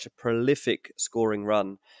expected such a prolific scoring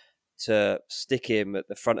run to stick him at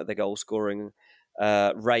the front of the goal scoring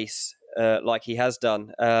race like he has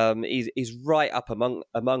done. He's right up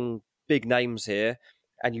among big names here,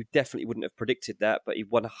 and you definitely wouldn't have predicted that, but he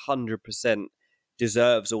 100%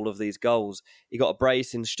 deserves all of these goals. He got a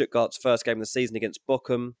brace in Stuttgart's first game of the season against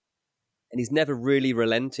Bochum, and he's never really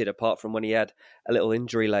relented apart from when he had a little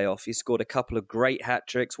injury layoff. He scored a couple of great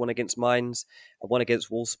hat-tricks, one against Mainz and one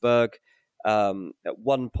against Wolfsburg. At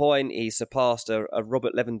one point, he surpassed a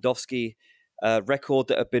Robert Lewandowski record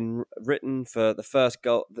that had been written for the first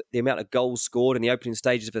goal, the amount of goals scored in the opening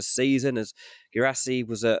stages of a season, as Guirassy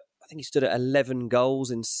was I think he stood at 11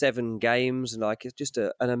 goals in 7 games, and it's just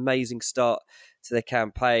an amazing start to the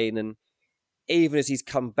campaign. And even as he's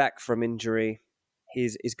come back from injury,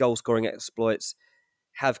 his goal scoring exploits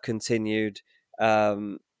have continued.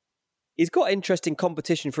 He's got interesting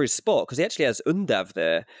competition for his spot, because he actually has Undav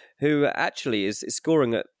there, who actually is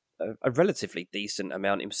scoring at a relatively decent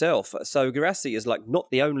amount himself. So Guirassy is not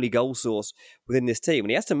the only goal source within this team,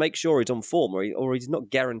 and he has to make sure he's on form, or he's not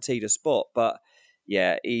guaranteed a spot. But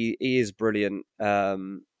yeah, he is brilliant. I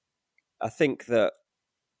think that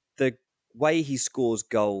the way he scores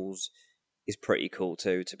goals is pretty cool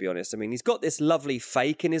too, to be honest. I mean, he's got this lovely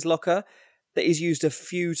fake in his locker that he's used a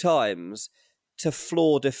few times to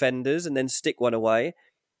floor defenders and then stick one away,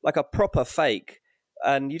 like a proper fake.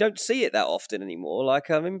 And you don't see it that often anymore. I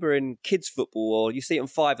remember in kids football, or you see it on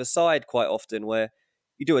 5-a-side quite often, where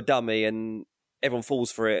you do a dummy and everyone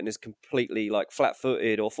falls for it and is completely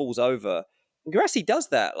flat-footed or falls over. And Guirassy does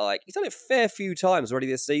that. He's done it a fair few times already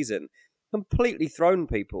this season. Completely thrown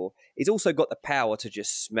people. He's also got the power to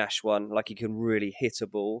just smash one, he can really hit a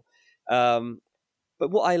ball. But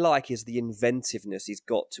what I like is the inventiveness he's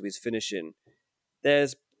got to his finishing.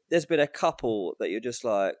 There's been a couple that you're just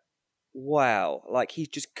wow, he's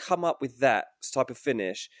just come up with that type of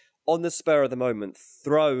finish on the spur of the moment,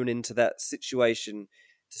 thrown into that situation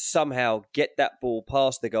to somehow get that ball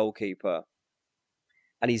past the goalkeeper.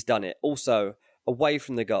 And he's done it. Also, away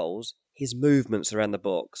from the goals, his movements around the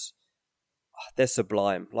box, they're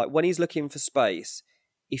sublime. When he's looking for space,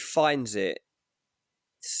 he finds it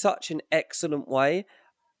such an excellent way.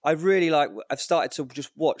 I've started to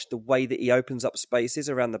just watch the way that he opens up spaces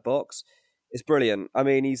around the box. It's brilliant. I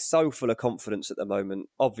mean, he's so full of confidence at the moment.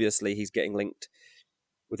 Obviously, he's getting linked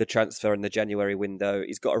with a transfer in the January window.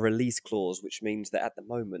 He's got a release clause, which means that at the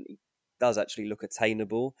moment he does actually look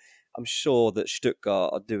attainable. I'm sure that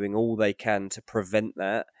Stuttgart are doing all they can to prevent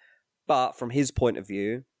that. But from his point of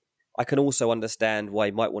view, I can also understand why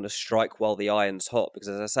he might want to strike while the iron's hot, because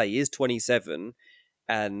as I say, he is 27,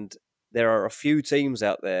 and there are a few teams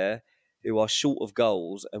out there who are short of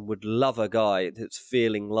goals and would love a guy that's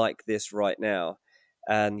feeling like this right now.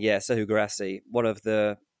 And yeah, Serhou Guirassy, one of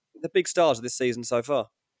the big stars of this season so far.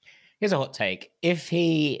 Here's a hot take. If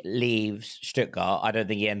he leaves Stuttgart, I don't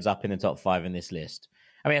think he ends up in the top 5 in this list.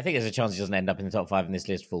 I mean, I think there's a chance he doesn't end up in the top 5 in this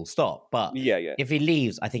list, full stop. But if he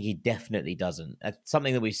leaves, I think he definitely doesn't.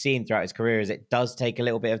 Something that we've seen throughout his career is it does take a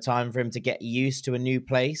little bit of time for him to get used to a new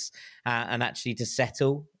place and actually to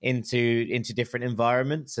settle into different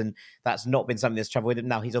environments. And that's not been something that's troubled with him.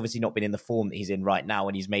 Now, he's obviously not been in the form that he's in right now,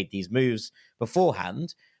 and he's made these moves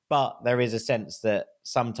beforehand. But there is a sense that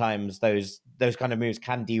sometimes those kind of moves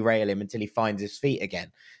can derail him until he finds his feet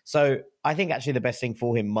again. So I think actually the best thing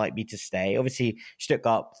for him might be to stay. Obviously,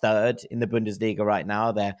 Stuttgart third in the Bundesliga right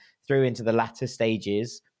now. They're through into the latter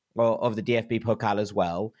stages of the DFB Pokal as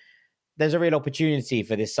well. there's a real opportunity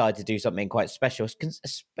for this side to do something quite special,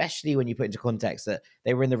 especially when you put into context that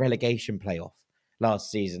they were in the relegation playoff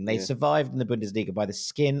last season. They survived in the Bundesliga by the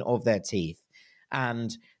skin of their teeth.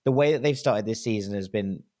 And the way that they've started this season has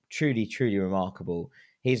been truly, truly remarkable.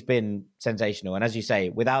 He's been sensational. And as you say,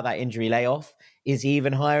 without that injury layoff, is he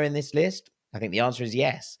even higher in this list? I think the answer is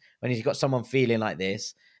yes. When he's got someone feeling like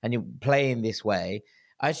this and you're playing this way,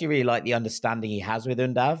 I actually really like the understanding he has with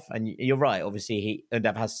Undav. And you're right, obviously,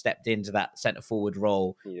 Undav has stepped into that centre-forward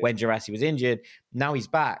role when Gerassi was injured. Now he's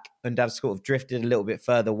back. Undav's sort of drifted a little bit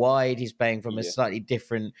further wide. He's playing from a slightly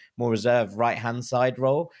different, more reserved right-hand side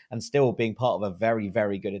role and still being part of a very,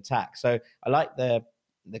 very good attack. So I like the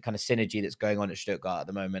kind of synergy that's going on at Stuttgart at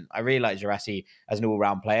the moment. I really like Gerassi as an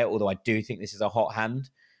all-round player, although I do think this is a hot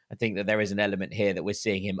hand. I think that there is an element here that we're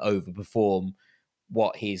seeing him overperform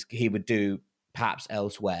what he would do perhaps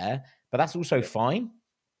elsewhere, but that's also fine.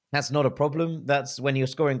 That's not a problem. That's when you're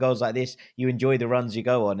scoring goals like this, you enjoy the runs you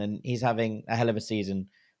go on, and he's having a hell of a season.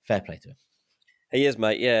 Fair play to him. He is,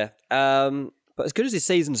 mate, yeah. But as good as his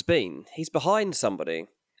season's been, he's behind somebody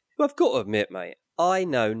who I've got to admit, mate, I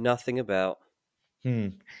know nothing about.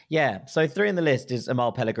 Yeah, so 3 in the list is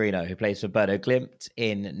Amal Pellegrino, who plays for Bodo Glimt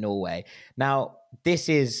in Norway. Now, this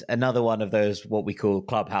is another one of those what we call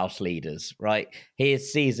clubhouse leaders, right?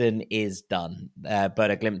 His season is done.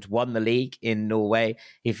 Bodo Glimt won the league in Norway.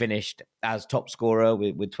 He finished as top scorer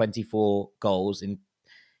with 24 goals.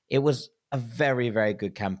 It was a very, very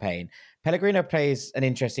good campaign. Pellegrino plays an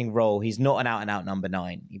interesting role. He's not an out-and-out number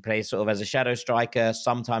 9. He plays sort of as a shadow striker,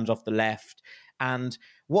 sometimes off the left. And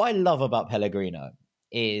what I love about Pellegrino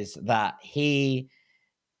is that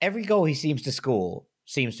every goal he seems to score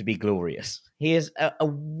seems to be glorious. He is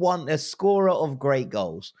a scorer of great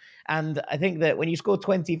goals. And I think that when you score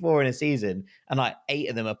 24 in a season and like 8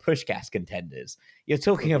 of them are pushgas contenders, you're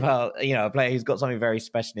talking about, a player who's got something very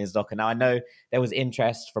special in his locker. Now, I know there was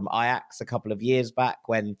interest from Ajax a couple of years back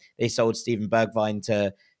when they sold Steven Bergwijn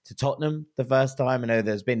to Tottenham the first time. I know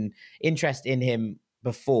there's been interest in him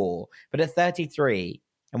before, but at 33,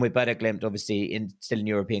 and with Bodo Glimt obviously still in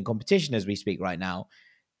European competition as we speak right now,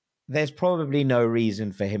 there's probably no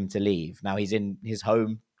reason for him to leave. Now, he's in his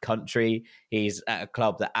home country. He's at a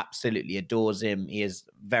club that absolutely adores him. He is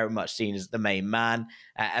very much seen as the main man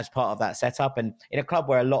as part of that setup. And in a club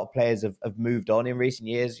where a lot of players have moved on in recent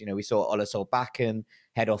years, we saw Ola Solbakken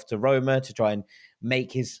head off to Roma to try and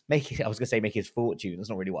make his fortune. That's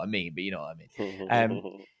not really what I mean, but you know what I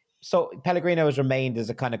mean. So Pellegrino has remained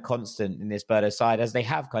as a kind of constant in this Bodo side as they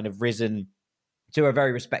have kind of risen to a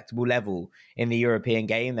very respectable level in the European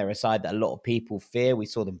game. They're a side that a lot of people fear. We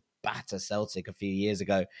saw them batter Celtic a few years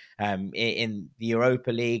ago in the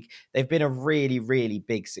Europa League. They've been a really, really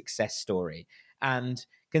big success story. And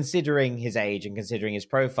considering his age and considering his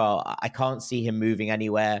profile, I can't see him moving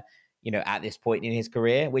anywhere, at this point in his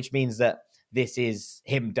career, which means that this is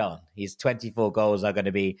him done. His 24 goals are going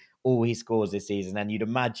to be all he scores this season. And you'd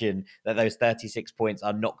imagine that those 36 points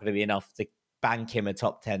are not going to be enough to bank him a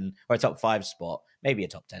top 10 or a top 5 spot, maybe a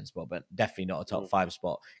top 10 spot, but definitely not a top 5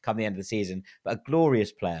 spot come the end of the season. But a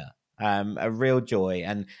glorious player, a real joy.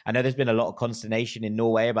 And I know there's been a lot of consternation in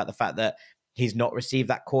Norway about the fact that he's not received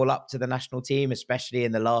that call up to the national team, especially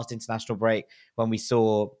in the last international break when we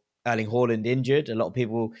saw Erling Haaland injured. A lot of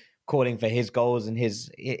people calling for his goals and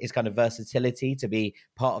his kind of versatility to be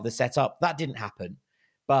part of the setup. That didn't happen,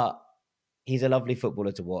 but he's a lovely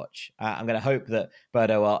footballer to watch. I'm going to hope that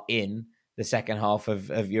Bodo are in the second half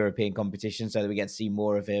of European competition so that we get to see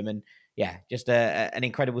more of him. And yeah, just an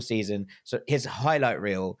incredible season. So his highlight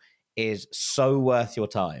reel is so worth your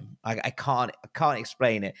time. I can't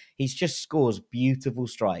explain it. He just scores beautiful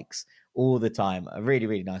strikes all the time. A really,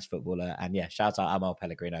 really nice footballer. And yeah, shout out Amal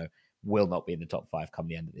Pellegrino. Will not be in the top 5 come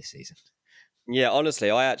the end of this season. Yeah, honestly,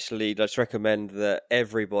 I actually just recommend that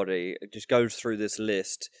everybody just goes through this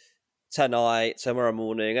list tonight, tomorrow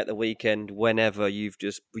morning, at the weekend, whenever you're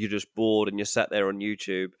just bored and you're sat there on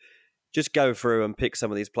YouTube. Just go through and pick some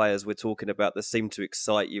of these players we're talking about that seem to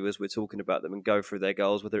excite you as we're talking about them and go through their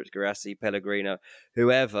goals, whether it's Gerassi, Pellegrino,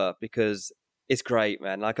 whoever, because it's great,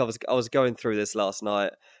 man. Like I was going through this last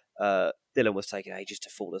night. Dylan was taking ages to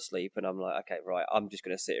fall asleep, and I'm like, okay, right, I'm just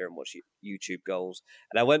going to sit here and watch YouTube goals.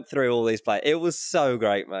 And I went through all these players. It was so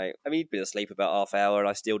great, mate. I mean, he'd been asleep about half hour, and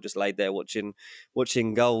I still just laid there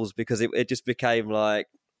watching goals because it just became like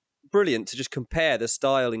brilliant to just compare the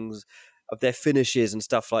stylings of their finishes and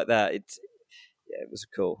stuff like that. It was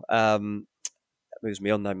cool. That moves me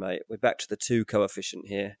on though, mate. We're back to the 2 coefficient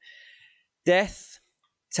here. Death,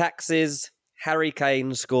 taxes, Harry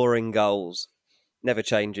Kane scoring goals. Never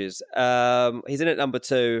changes. He's in at number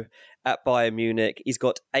 2. at Bayern Munich. He's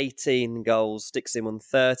got 18 goals, sticks him on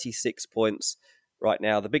 36 points right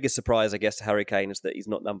now. The biggest surprise, I guess, to Harry Kane is that he's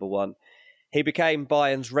not number one. He became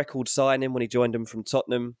Bayern's record signing when he joined them from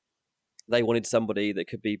Tottenham. They wanted somebody that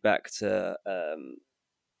could be back to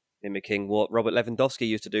mimicking what Robert Lewandowski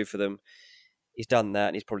used to do for them. He's done that,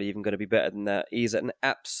 and he's probably even going to be better than that. He's an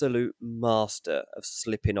absolute master of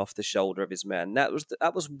slipping off the shoulder of his man. That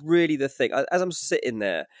was really the thing. As I'm sitting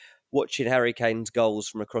there watching Harry Kane's goals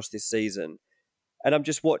from across this season, and I'm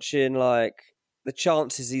just watching like the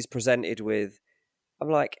chances he's presented with, I'm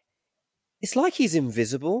like, it's like he's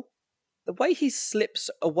invisible. The way he slips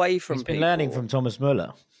away from He's been people, learning from Thomas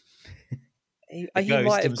Muller. He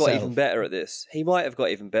might have got even better at this.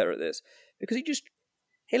 Because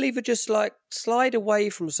he'll either just like slide away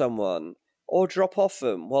from someone or drop off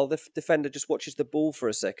them while the defender just watches the ball for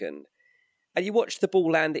a second. And you watch the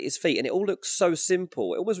ball land at his feet and it all looks so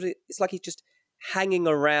simple. It's like he's just hanging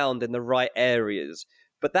around in the right areas.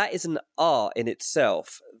 But that is an art in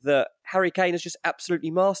itself that Harry Kane has just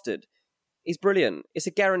absolutely mastered. He's brilliant. It's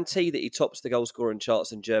a guarantee that he tops the goal scoring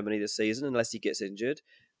charts in Germany this season unless he gets injured.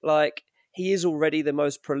 Like, he is already the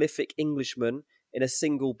most prolific Englishman in a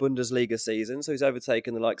single Bundesliga season, so he's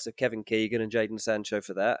overtaken the likes of Kevin Keegan and Jadon Sancho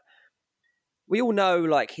for that. We all know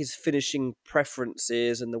like his finishing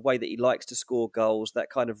preferences and the way that he likes to score goals, that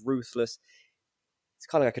kind of ruthless, it's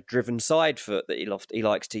kind of like a driven side foot that he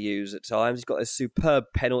likes to use at times. He's got those superb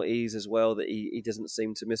penalties as well that he doesn't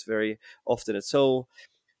seem to miss very often at all,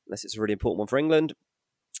 unless it's a really important one for England.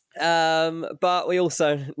 But we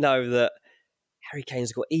also know that Harry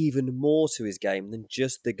Kane's got even more to his game than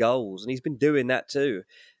just the goals, and he's been doing that too.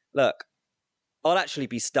 Look, I'll actually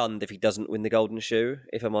be stunned if he doesn't win the Golden Shoe,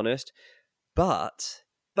 if I'm honest. But,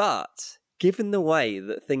 given the way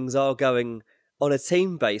that things are going on a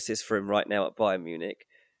team basis for him right now at Bayern Munich,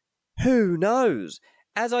 who knows?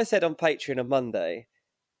 As I said on Patreon on Monday,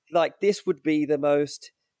 like this would be the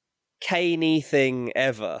most Kane-y thing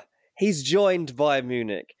ever. He's joined Bayern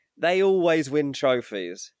Munich. They always win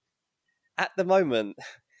trophies. At the moment,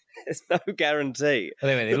 there's no guarantee.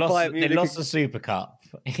 Well, anyway, they lost the Super Cup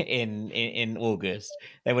in August.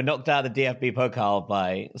 They were knocked out of the DFB Pokal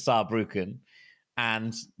by Saarbrücken,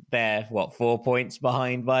 and they're 4 points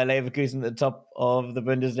behind by Leverkusen at the top of the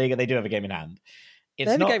Bundesliga. They do have a game in hand. They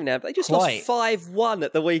have a game in hand, but they just lost 5-1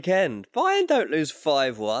 at the weekend. Bayern don't lose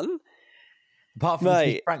 5-1. Apart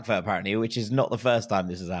from Frankfurt, apparently, which is not the first time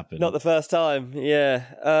this has happened. Not the first time,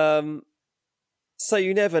 yeah. So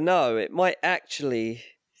you never know. It might actually...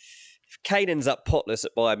 If Kane ends up potless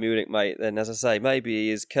at Bayern Munich, mate, then, as I say, maybe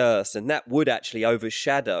he is cursed, and that would actually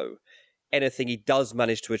overshadow anything he does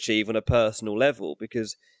manage to achieve on a personal level,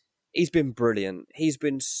 because he's been brilliant. He's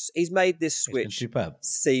made this switch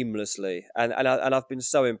seamlessly, and I've been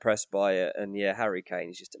so impressed by it. And yeah, Harry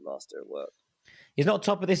Kane is just a master at work. He's not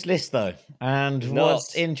top of this list, though. And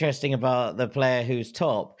what's interesting about the player who's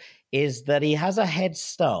top is that he has a head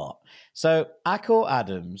start. So Akor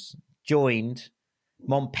Adams joined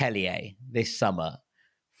Montpellier this summer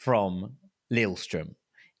from Lillestrøm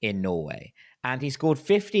in Norway. And he scored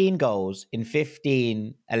 15 goals in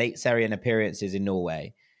 15 Eliteserien appearances in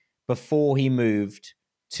Norway before he moved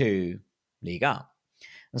to Liga.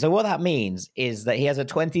 And so what that means is that he has a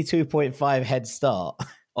 22.5 head start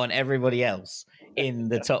on everybody else in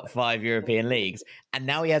the top 5 European leagues. And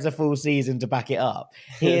now he has a full season to back it up.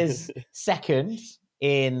 He is second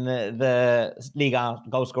in the Liga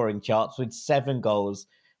goal scoring charts with 7 goals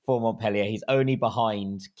for Montpellier. He's only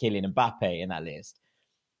behind Kylian Mbappe in that list.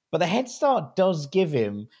 But the head start does give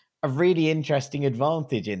him a really interesting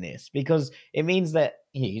advantage in this, because it means that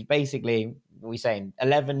he's basically, we're saying,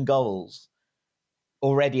 11 goals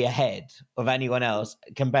already ahead of anyone else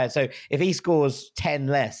compared. So if he scores 10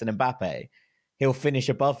 less than Mbappe, he'll finish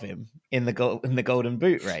above him in the Golden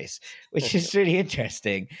Boot race, which is really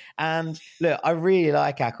interesting. And look, I really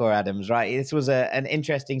like Akor Adams, right? This was an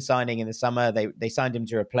interesting signing in the summer. They signed him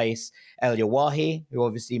to replace El Yawahi, who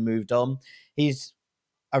obviously moved on. He's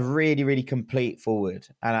a really, really complete forward,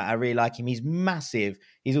 and I really like him. He's massive.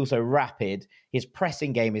 He's also rapid. His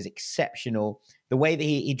pressing game is exceptional. The way that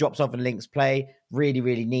he drops off and links play, really,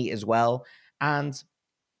 really neat as well. And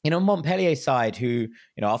Montpellier's side, who,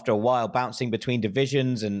 after a while bouncing between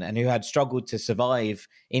divisions and who had struggled to survive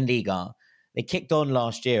in Liga, they kicked on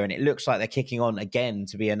last year, and it looks like they're kicking on again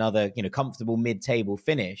to be another, comfortable mid-table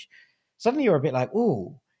finish. Suddenly you're a bit like,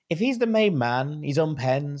 ooh, if he's the main man, he's on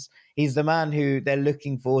pens, he's the man who they're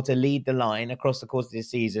looking for to lead the line across the course of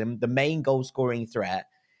this season, the main goal-scoring threat,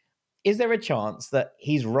 is there a chance that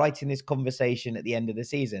he's right in this conversation at the end of the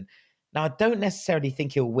season? Now, I don't necessarily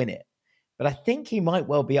think he'll win it, but I think he might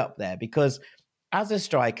well be up there, because as a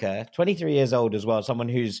striker, 23 years old as well, someone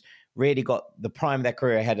who's really got the prime of their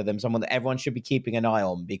career ahead of them, someone that everyone should be keeping an eye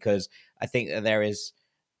on, because I think that there is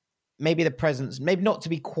maybe the presence, maybe not to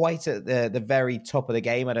be quite at the very top of the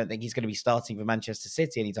game. I don't think he's going to be starting for Manchester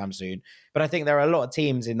City anytime soon. But I think there are a lot of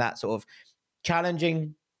teams in that sort of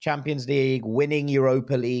challenging Champions League, winning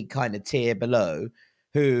Europa League kind of tier below,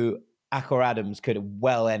 who Akor Adams could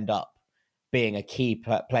well end up being a key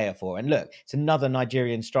player for. And look, it's another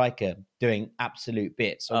Nigerian striker doing absolute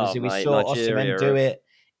bits. Obviously, we saw Osimhen do it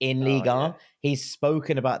in Liga. Yeah. He's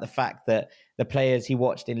spoken about the fact that the players he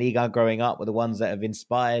watched in Liga growing up were the ones that have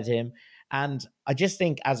inspired him. And I just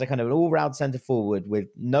think as a kind of an all-round centre forward with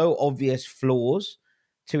no obvious flaws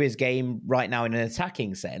to his game right now in an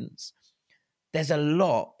attacking sense, there's a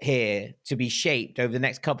lot here to be shaped over the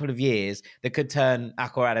next couple of years that could turn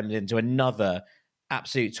Akor Adams into another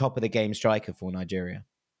absolute top of the game striker for Nigeria.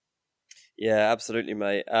 Yeah, absolutely,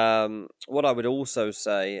 mate. What I would also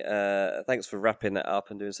say, thanks for wrapping that up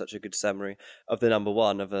and doing such a good summary of the number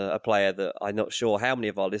one of a player that I'm not sure how many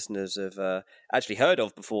of our listeners have actually heard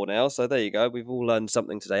of before now. So there you go. We've all learned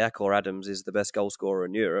something today. Akor Adams is the best goal scorer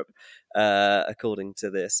in Europe, according to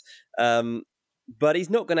this. But he's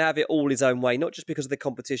not going to have it all his own way, not just because of the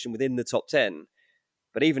competition within the top 10,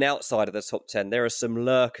 but even outside of the top 10, there are some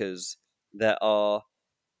lurkers that are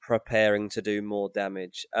preparing to do more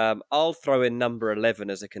damage. I'll throw in number 11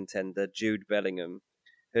 as a contender, Jude Bellingham,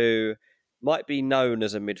 who might be known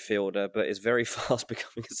as a midfielder, but is very fast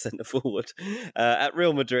becoming a centre-forward. At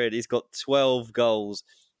Real Madrid, he's got 12 goals,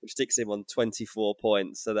 which sticks him on 24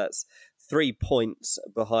 points. So that's 3 points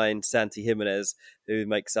behind Santi Jimenez, who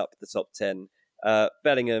makes up the top 10.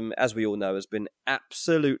 Bellingham, as we all know, has been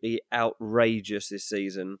absolutely outrageous this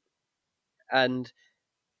season. And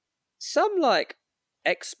some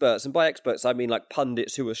experts, and by experts I mean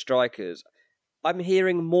pundits who are strikers, I'm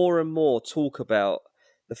hearing more and more talk about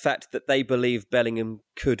the fact that they believe Bellingham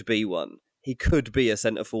could be one. He could be a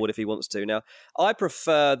centre-forward if he wants to. Now, I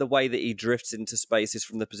prefer the way that he drifts into spaces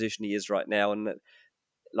from the position he is right now, and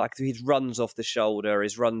his runs off the shoulder,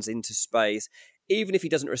 his runs into space. Even if he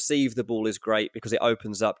doesn't receive the ball is great because it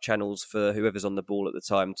opens up channels for whoever's on the ball at the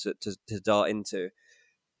time to dart into.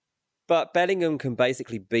 But Bellingham can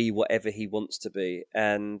basically be whatever he wants to be.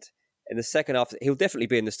 And in the second half, he'll definitely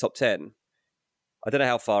be in this top 10. I don't know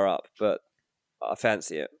how far up, but I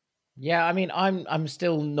fancy it. Yeah, I mean, I'm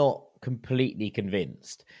still not completely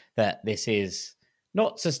convinced that this is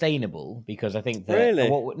not sustainable, because I think that... Really?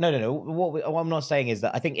 No. What I'm not saying is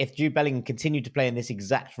that I think if Jude Bellingham continued to play in this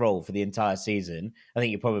exact role for the entire season, I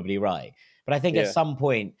think you're probably right. But I think at some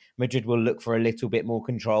point, Madrid will look for a little bit more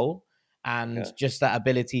control and just that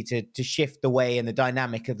ability to shift the way and the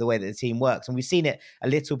dynamic of the way that the team works. And we've seen it a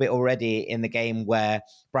little bit already in the game where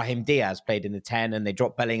Brahim Diaz played in the 10 and they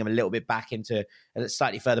dropped Bellingham a little bit back into,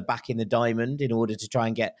 slightly further back in the diamond in order to try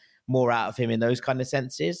and get more out of him in those kind of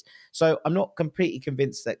senses. So I'm not completely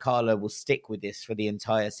convinced that Carlo will stick with this for the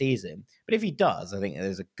entire season. But if he does, I think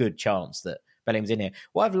there's a good chance that Bellingham's in here.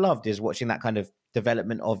 What I've loved is watching that kind of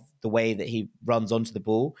development of the way that he runs onto the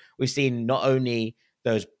ball. We've seen not only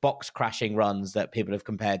those box crashing runs that people have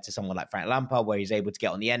compared to someone like Frank Lampard, where he's able to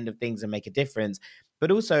get on the end of things and make a difference,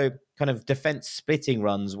 but also kind of defense splitting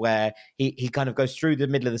runs where he kind of goes through the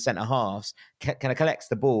middle of the centre halves, kind of collects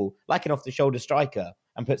the ball like an off-the-shoulder striker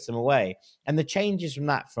and puts them away. And the changes from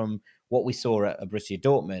that, from what we saw at Borussia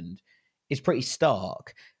Dortmund, is pretty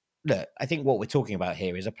stark. Look, I think what we're talking about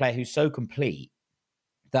here is a player who's so complete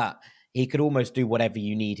that he could almost do whatever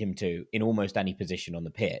you need him to in almost any position on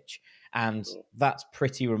the pitch. And that's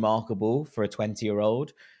pretty remarkable for a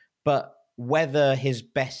 20-year-old. But whether his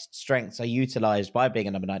best strengths are utilised by being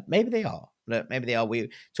a number 9, maybe they are. Maybe they are. We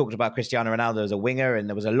talked about Cristiano Ronaldo as a winger, and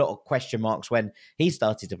there was a lot of question marks when he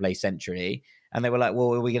started to play centrally. And they were like,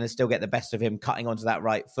 well, are we going to still get the best of him cutting onto that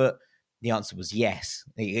right foot? The answer was yes.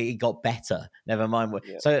 He got better. Never mind.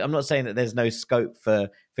 Yeah. So I'm not saying that there's no scope for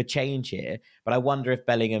change here, but I wonder if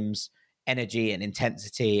Bellingham's energy and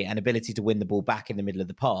intensity and ability to win the ball back in the middle of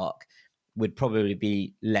the park would probably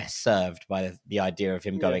be less served by the idea of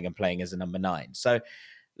him going and playing as a number 9. So,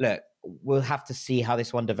 look, we'll have to see how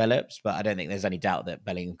this one develops, but I don't think there's any doubt that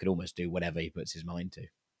Bellingham could almost do whatever he puts his mind to.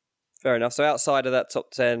 Fair enough. So outside of that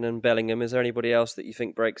top 10 and Bellingham, is there anybody else that you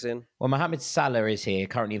think breaks in? Well, Mohamed Salah is here,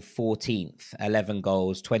 currently in 14th, 11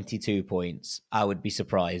 goals, 22 points. I would be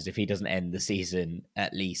surprised if he doesn't end the season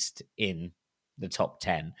at least in the top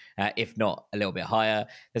 10, if not a little bit higher.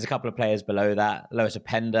 There's a couple of players below that. Lois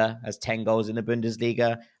Openda has 10 goals in the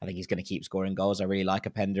Bundesliga. I think he's going to keep scoring goals. I really like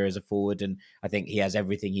Openda as a forward, and I think he has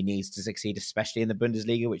everything he needs to succeed, especially in the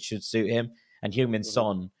Bundesliga, which should suit him. And Heung-min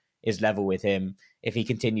Son is level with him. If he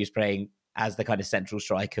continues playing as the kind of central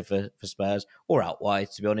striker for Spurs, or out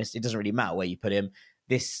wide, to be honest. It doesn't really matter where you put him.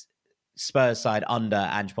 This Spurs side under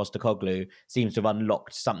Ange Postecoglou seems to have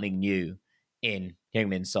unlocked something new in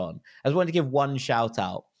Heung-min Son. I just wanted to give one shout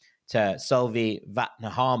out to Solvi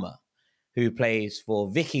Vatnahama, who plays for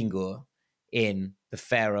Vikingur in the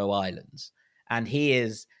Faroe Islands. And he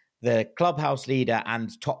is the clubhouse leader and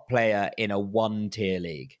top player in a 1-tier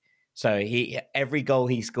league. So every goal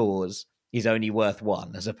he scores is only worth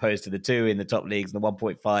 1, as opposed to the 2 in the top leagues and the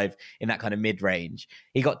 1.5 in that kind of mid-range.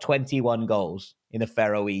 He got 21 goals in the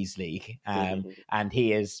Faroese League. And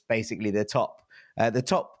he is basically the top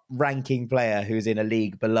ranking player who's in a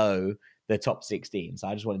league below the top 16. So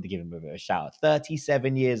I just wanted to give him a bit of a shout.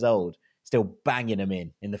 37 years old, still banging them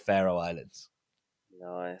in the Faroe Islands.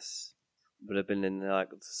 Nice. Would have been in like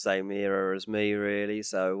the same era as me, really.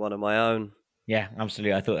 So one of my own. Yeah,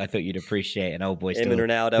 absolutely. I thought you'd appreciate an old boy Him and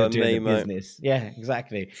Ronaldo and me, mate. Business. Yeah,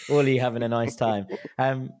 exactly. All of you having a nice time.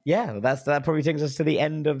 That probably takes us to the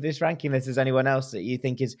end of this ranking list. Is anyone else that you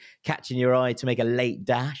think is catching your eye to make a late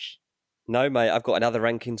dash? No, mate. I've got another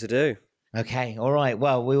ranking to do. Okay, all right.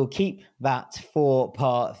 Well, we will keep that for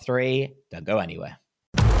part 3. Don't go anywhere.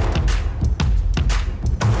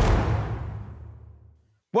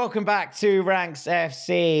 Welcome back to Ranks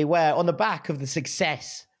FC, where on the back of the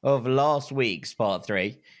success of last week's part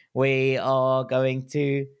 3, we are going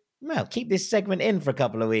to keep this segment in for a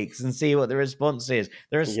couple of weeks and see what the response is.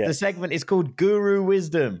 The segment is called Guru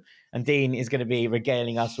Wisdom, and Dean is going to be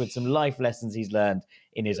regaling us with some life lessons he's learned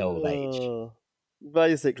in his old age.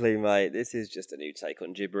 Basically, mate, this is just a new take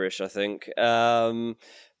on gibberish, I think.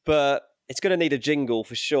 But it's going to need a jingle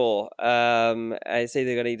for sure. It's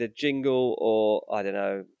either going to need a jingle or, I don't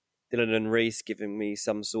know, Dylan and Reese giving me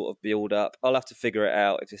some sort of build-up. I'll have to figure it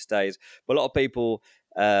out if it stays. But a lot of people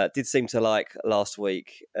did seem to like last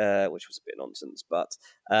week, which was a bit nonsense. But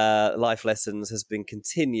Life Lessons has been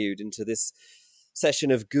continued into this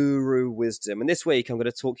session of Guru Wisdom. And this week, I'm going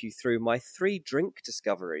to talk you through my 3 drink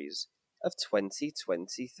discoveries of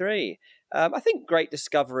 2023. I think great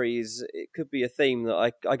discoveries, it could be a theme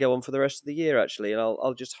that I go on for the rest of the year, actually, and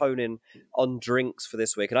I'll just hone in on drinks for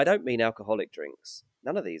this week. And I don't mean alcoholic drinks.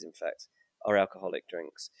 None of these, in fact, are alcoholic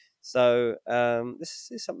drinks. So this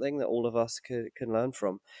is something that all of us can learn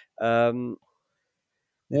from. Water.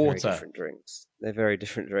 Very different drinks. They're very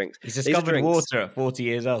different drinks. He's discovered water at 40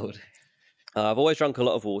 years old. I've always drunk a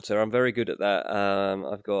lot of water. I'm very good at that.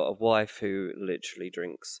 I've got a wife who literally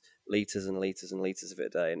drinks litres and litres and litres of it a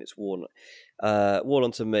day, and it's worn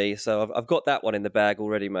onto me. So I've got that one in the bag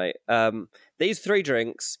already, mate. These 3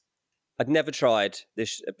 drinks I'd never tried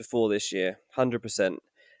before this year, 100%.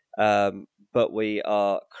 But we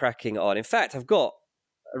are cracking on. In fact, I've got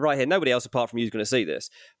right here, nobody else apart from you is going to see this,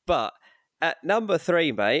 but at number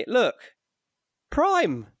 3, mate, look,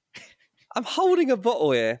 Prime. I'm holding a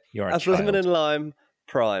bottle here of lemon and lime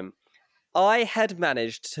Prime. I had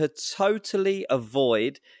managed to totally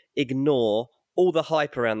ignore all the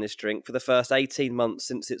hype around this drink for the first 18 months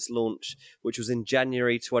since its launch, which was in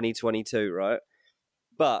January 2022, right?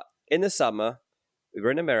 But in the summer, we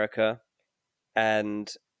were in America, and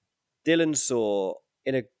Dylan saw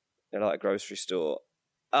in a grocery store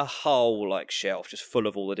a whole shelf just full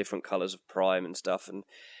of all the different colours of Prime and stuff, and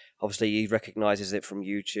obviously, he recognises it from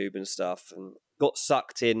YouTube and stuff, and got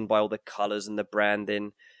sucked in by all the colours and the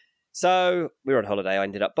branding. So we were on holiday. I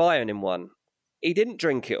ended up buying him one. He didn't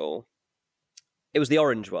drink it all. It was the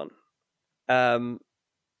orange one. So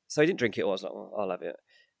he didn't drink it all. I was like, well, I'll have it.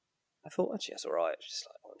 I thought, actually, that's all right. It's just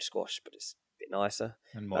like orange squash, but it's a bit nicer.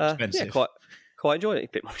 And more expensive. Yeah, quite enjoyed it. A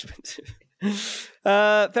bit more expensive.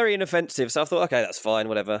 Very inoffensive. So I thought, okay, that's fine,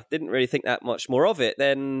 whatever. Didn't really think that much more of it.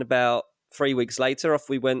 Then about 3 weeks later, off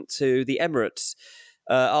we went to the Emirates.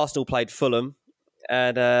 Arsenal played Fulham,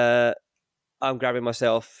 and I'm grabbing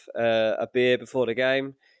myself a beer before the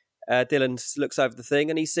game. Dylan looks over the thing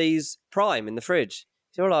and he sees Prime in the fridge.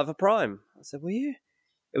 He said, well, I'll have a Prime. I said, will you?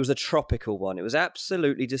 It was a tropical one. It was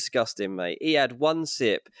absolutely disgusting, mate. He had one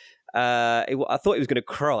sip. I thought he was going to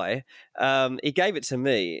cry. He gave it to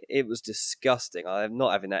me. It was disgusting. I'm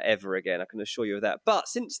not having that ever again. I can assure you of that. But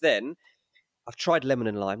since then, I've tried lemon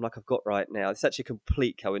and lime like I've got right now. It's actually a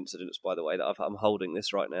complete coincidence, by the way, that I'm holding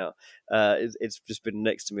this right now. It's just been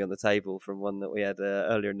next to me on the table from one that we had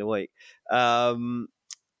earlier in the week.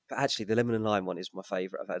 But actually, the lemon and lime one is my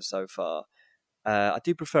favourite I've had so far. I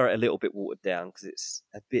do prefer it a little bit watered down because it's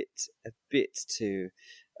a bit too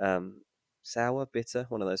sour, bitter,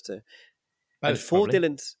 one of those two. And for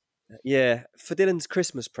Dylan's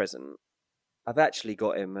Christmas present, I've actually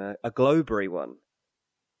got him a Glowberry one.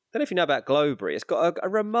 I don't know if you know about Glowberry. It's got a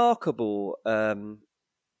remarkable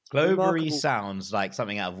Glowberry sounds like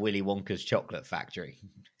something out of Willy Wonka's chocolate factory.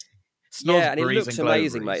 Yeah, and it looks and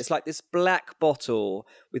amazing, mate. It's like this black bottle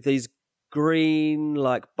with these green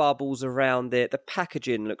like bubbles around it. The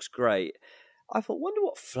packaging looks great. I thought, wonder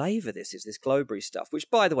what flavour this is, this Glowberry stuff, which,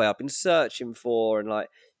 by the way, I've been searching for and like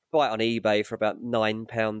buy it on eBay for about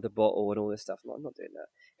 £9 a bottle and all this stuff. I'm not doing that.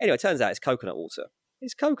 Anyway, it turns out it's coconut water.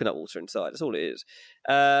 It's coconut water inside. That's all it is.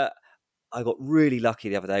 I got really lucky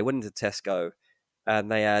the other day. Went into Tesco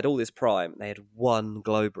and they had all this Prime. They had one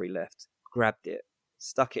Glowberry left. Grabbed it.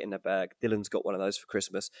 Stuck it in a bag. Dylan's got one of those for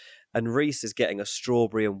Christmas. And Reese is getting a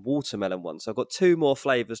strawberry and watermelon one. So I've got 2 more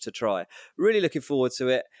flavours to try. Really looking forward to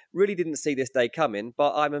it. Really didn't see this day coming,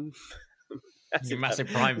 but I'm a massive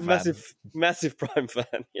Prime fan. Massive Prime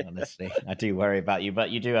fan. Yeah. Honestly, I do worry about you, but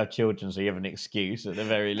you do have children, so you have an excuse at the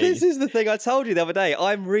very least. This is the thing I told you the other day.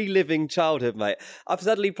 I'm reliving childhood, mate. I'm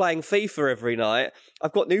suddenly playing FIFA every night.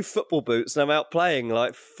 I've got new football boots and I'm out playing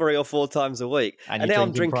like 3 or 4 times a week. And now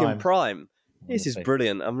I'm drinking Prime. This is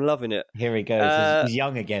brilliant. I'm loving it. Here he goes. He's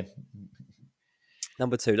young again.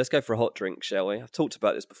 Number 2, let's go for a hot drink, shall we? I've talked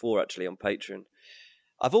about this before, actually, on Patreon.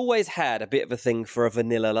 I've always had a bit of a thing for a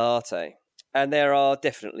vanilla latte. And there are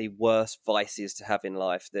definitely worse vices to have in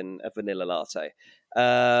life than a vanilla latte.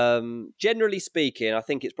 Generally speaking, I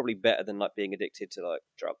think it's probably better than like being addicted to like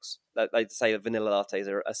drugs. They say that vanilla lattes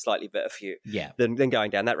are a slightly better for you than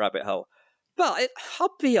going down that rabbit hole. But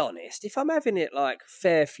I'll be honest, if I'm having it like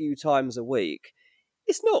fair few times a week,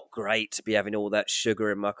 it's not great to be having all that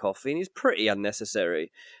sugar in my coffee, and it's pretty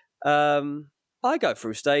unnecessary. I go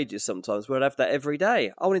through stages sometimes where I'd have that every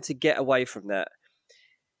day. I wanted to get away from that.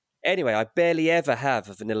 Anyway, I barely ever have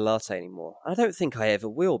a vanilla latte anymore. I don't think I ever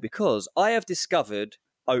will, because I have discovered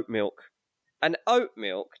oat milk. And oat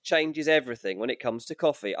milk changes everything when it comes to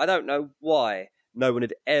coffee. I don't know why no one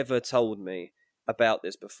had ever told me about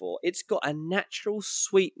this before. It's got a natural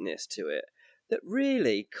sweetness to it that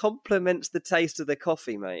really complements the taste of the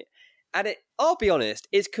coffee, mate. And I'll be honest,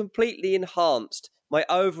 it's completely enhanced my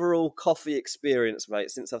overall coffee experience,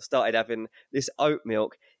 mate, since I've started having this oat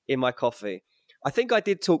milk in my coffee. I think I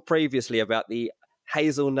did talk previously about the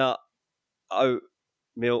hazelnut oat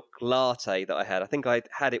milk latte that I had. I think I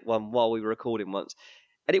had it one while we were recording once.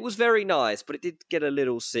 And it was very nice, but it did get a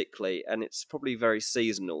little sickly, and it's probably very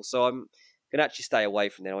seasonal. So I'm going to actually stay away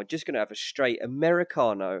from that. I'm just going to have a straight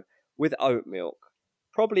Americano with oat milk,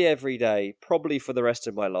 probably every day, probably for the rest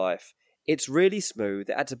of my life. It's really smooth.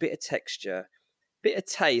 It adds a bit of texture, bit of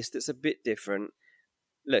taste that's a bit different.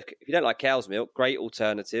 Look, if you don't like cow's milk, great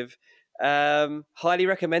alternative. Highly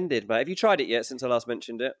recommended, mate. Have you tried it yet since I last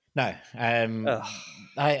mentioned it? No.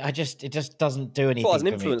 It just doesn't do anything as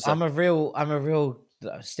an for me. influencer. I'm a real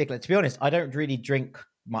stickler. To be honest, I don't really drink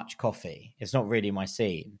much coffee. It's not really my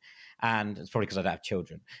scene. And it's probably because I don't have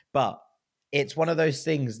children. But it's one of those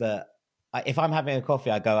things that if I'm having a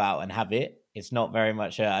coffee, I go out and have it. It's not very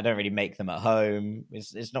much, I don't really make them at home.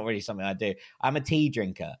 It's not really something I do. I'm a tea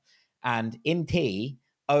drinker. And in tea,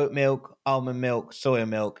 oat milk, almond milk, soya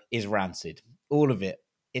milk is rancid. All of it.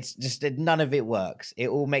 It's just none of it works. It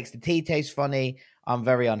all makes the tea taste funny. I'm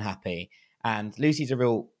very unhappy. And Lucy's a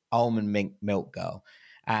real almond milk girl.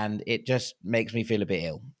 And it just makes me feel a bit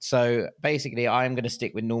ill. So basically, I'm going to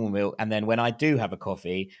stick with normal milk. And then when I do have a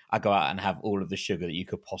coffee, I go out and have all of the sugar that you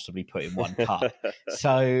could possibly put in one cup.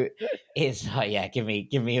 So it's like, give me,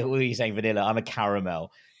 what are you saying, vanilla? I'm a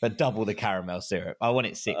caramel, but double the caramel syrup. I want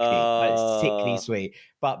it sickly. It's sickly sweet.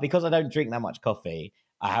 But because I don't drink that much coffee,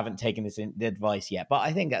 I haven't taken the advice yet. But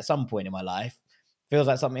I think at some point in my life, feels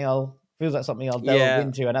like something I'll delve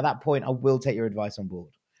into. And at that point, I will take your advice on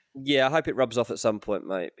board. Yeah, I hope it rubs off at some point,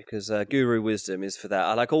 mate, because guru wisdom is for that.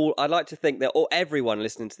 I like to think that everyone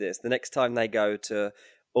listening to this, the next time they go to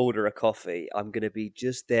order a coffee, I'm going to be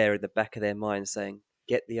just there in the back of their mind saying,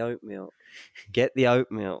 get the oat milk. Get the oat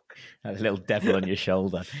milk. That little devil on your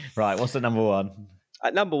shoulder. Right, what's the number 1?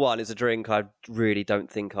 At number 1 is a drink I really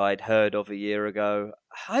don't think I'd heard of a year ago.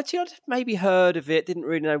 Actually, I'd maybe heard of it, didn't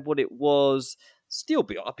really know what it was. I'll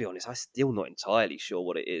be honest, I'm still not entirely sure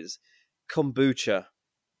what it is. Kombucha.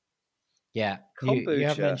 Yeah, you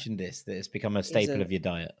have mentioned this, that it's become a staple of your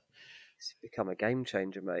diet. It's become a game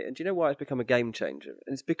changer, mate. And do you know why it's become a game changer?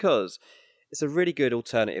 And it's because it's a really good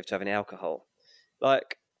alternative to having alcohol.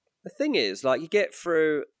 Like, the thing is, like, you get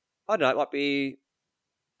through, I don't know, it might be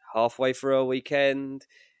halfway through a weekend,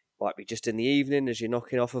 might be just in the evening as you're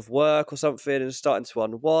knocking off of work or something and starting to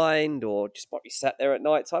unwind, or just might be sat there at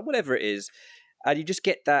night time, whatever it is. And you just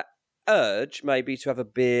get that urge maybe to have a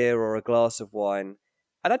beer or a glass of wine.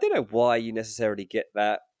 And I don't know why you necessarily get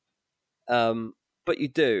that, but you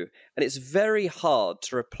do. And it's very hard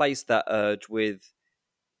to replace that urge with,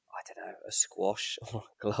 don't know, a squash or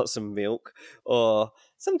a glass of milk, or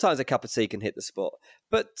sometimes a cup of tea can hit the spot.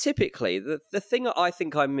 But typically, the thing that I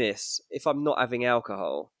think I miss if I'm not having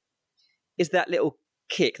alcohol is that little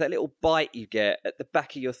kick, that little bite you get at the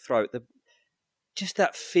back of your throat, just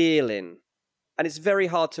that feeling. And it's very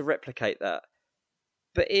hard to replicate that.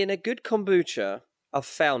 But in a good kombucha, I've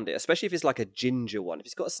found it, especially if it's like a ginger one. If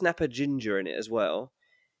it's got a snap of ginger in it as well,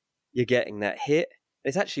 you're getting that hit.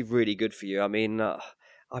 It's actually really good for you. I mean, I'm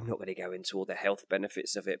not going to go into all the health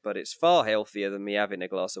benefits of it, but it's far healthier than me having a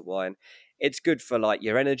glass of wine. It's good for like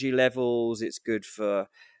your energy levels. It's good for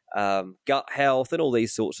gut health and all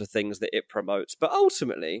these sorts of things that it promotes. But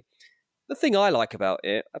ultimately, the thing I like about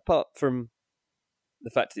it, apart from the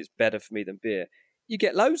fact that it's better for me than beer, you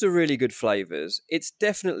get loads of really good flavours. It's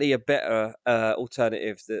definitely a better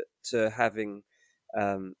alternative to having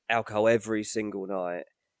alcohol every single night.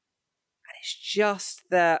 And it's just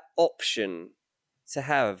that option to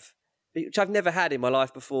have, which I've never had in my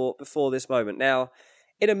life before this moment. Now,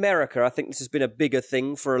 in America, I think this has been a bigger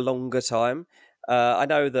thing for a longer time. I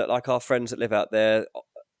know that like our friends that live out there,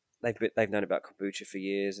 they've known about kombucha for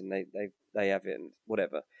years, and they have it and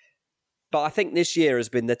whatever. But I think this year has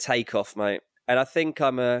been the takeoff, mate. And I think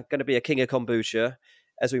I'm going to be a king of kombucha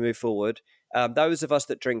as we move forward. Those of us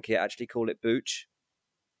that drink it actually call it booch.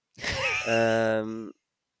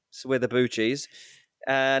 So we're the boochies.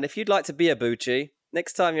 And if you'd like to be a boochie,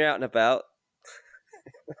 next time you're out and about,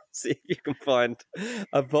 see if you can find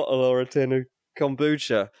a bottle or a tin of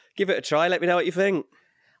kombucha. Give it a try. Let me know what you think.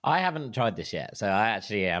 I haven't tried this yet, so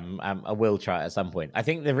I will try it at some point. I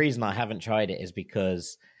think the reason I haven't tried it is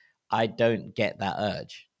because I don't get that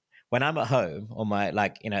urge. When I'm at home on my,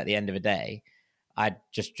 at the end of a day, I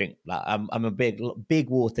just drink. Like I'm a big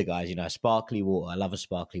water guy, sparkly water. I love a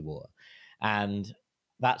sparkly water, and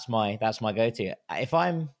that's my go-to. If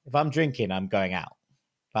I'm drinking, I'm going out.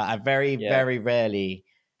 But I very rarely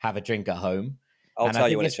have a drink at home. I'll tell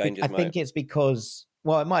you when it changes. I think it's because,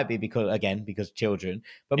 it might be because children,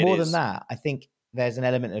 but more than that, I think there's an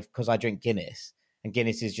element of because I drink Guinness, and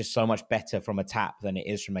Guinness is just so much better from a tap than it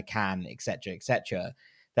is from a can, etc., etc.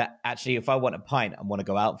 That actually, if I want a pint, I want to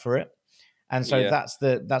go out for it, and so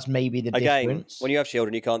that's maybe the difference. When you have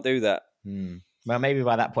children, you can't do that. Well, maybe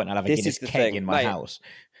by that point, I'll have a Guinness keg in my house.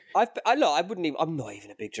 I'm not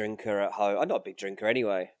even a big drinker at home. I'm not a big drinker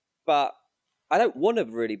anyway, but I don't want to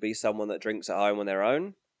really be someone that drinks at home on their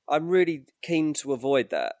own. I'm really keen to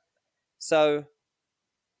avoid that. So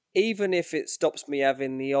even if it stops me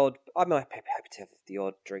having the odd, I'm happy to have the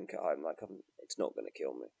odd drink at home. It's not going to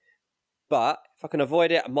kill me. But if I can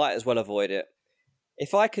avoid it, I might as well avoid it.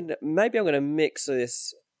 If I can, maybe I'm going to mix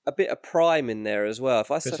a bit of Prime in there as well.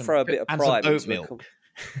 If I throw a bit of Prime and some oat milk.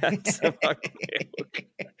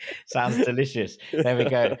 Sounds delicious. There we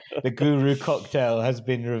go. The Guru cocktail has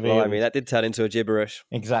been revealed. Well, I mean, that did turn into a gibberish.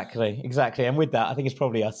 Exactly. And with that, I think it's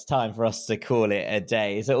probably time for us to call it a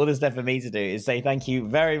day. So all that's left for me to do is say thank you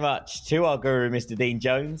very much to our guru, Mr. Dean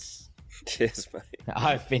Jones. Cheers, mate.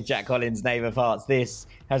 I've been Jack Collins, Knave of Hearts. This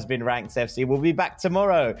has been Ranks FC. We'll be back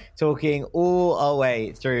tomorrow talking all our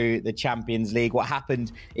way through the Champions League, what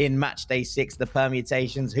happened in match day 6, the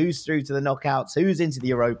permutations, who's through to the knockouts, who's into the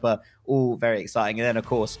Europa, all very exciting. And then, of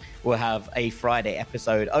course, we'll have a Friday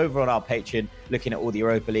episode over on our Patreon looking at all the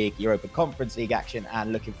Europa League, Europa Conference League action,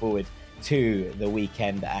 and looking forward to the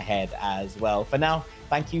weekend ahead as well. For now,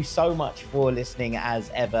 thank you so much for listening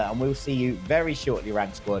as ever, and we'll see you very shortly,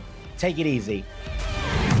 Rank Squad. Take it easy.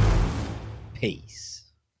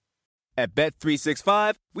 Peace. At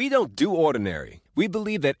Bet365, we don't do ordinary. We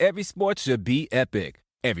believe that every sport should be epic.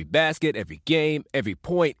 Every basket, every game, every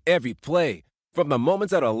point, every play. From the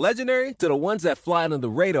moments that are legendary to the ones that fly under the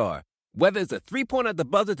radar. Whether it's a three-pointer at the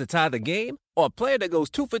buzzer to tie the game or a player that goes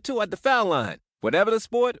 2 for 2 at the foul line. Whatever the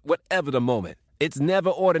sport, whatever the moment. It's never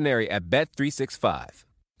ordinary at Bet365.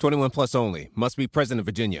 21 plus only. Must be present in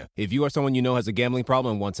Virginia. If you or someone you know has a gambling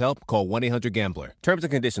problem and wants help, call 1-800-GAMBLER. Terms and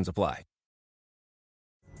conditions apply.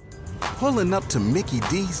 Pulling up to Mickey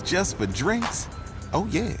D's just for drinks? Oh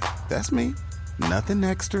yeah, that's me. Nothing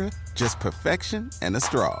extra, just perfection and a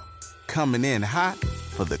straw. Coming in hot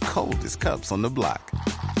for the coldest cups on the block.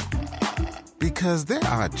 Because there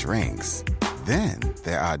are drinks. Then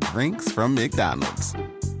there are drinks from McDonald's.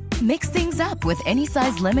 Mix things up with any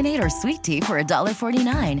size lemonade or sweet tea for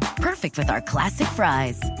 $1.49. Perfect with our classic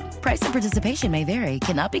fries. Price and participation may vary.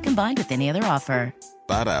 Cannot be combined with any other offer.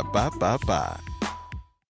 Ba-da-ba-ba-ba.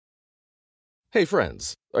 Hey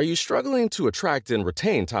friends, are you struggling to attract and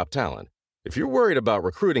retain top talent? If you're worried about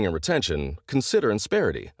recruiting and retention, consider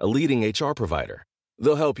Insperity, a leading HR provider.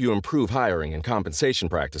 They'll help you improve hiring and compensation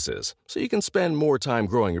practices so you can spend more time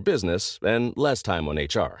growing your business and less time on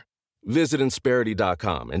HR. Visit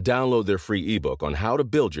Insperity.com and download their free ebook on how to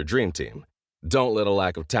build your dream team. Don't let a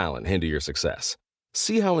lack of talent hinder your success.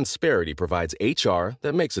 See how Insperity provides HR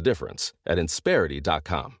that makes a difference at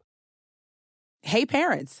Insperity.com. Hey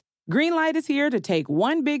parents, Greenlight is here to take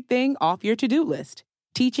one big thing off your to-do list,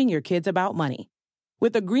 teaching your kids about money.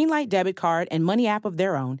 With a Greenlight debit card and money app of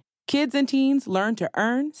their own, kids and teens learn to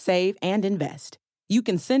earn, save, and invest. You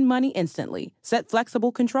can send money instantly, set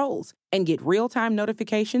flexible controls, and get real-time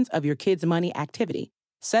notifications of your kids' money activity.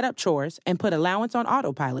 Set up chores and put allowance on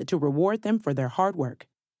autopilot to reward them for their hard work.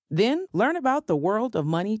 Then learn about the world of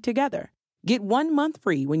money together. Get 1 month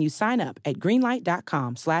free when you sign up at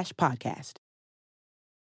greenlight.com/podcast.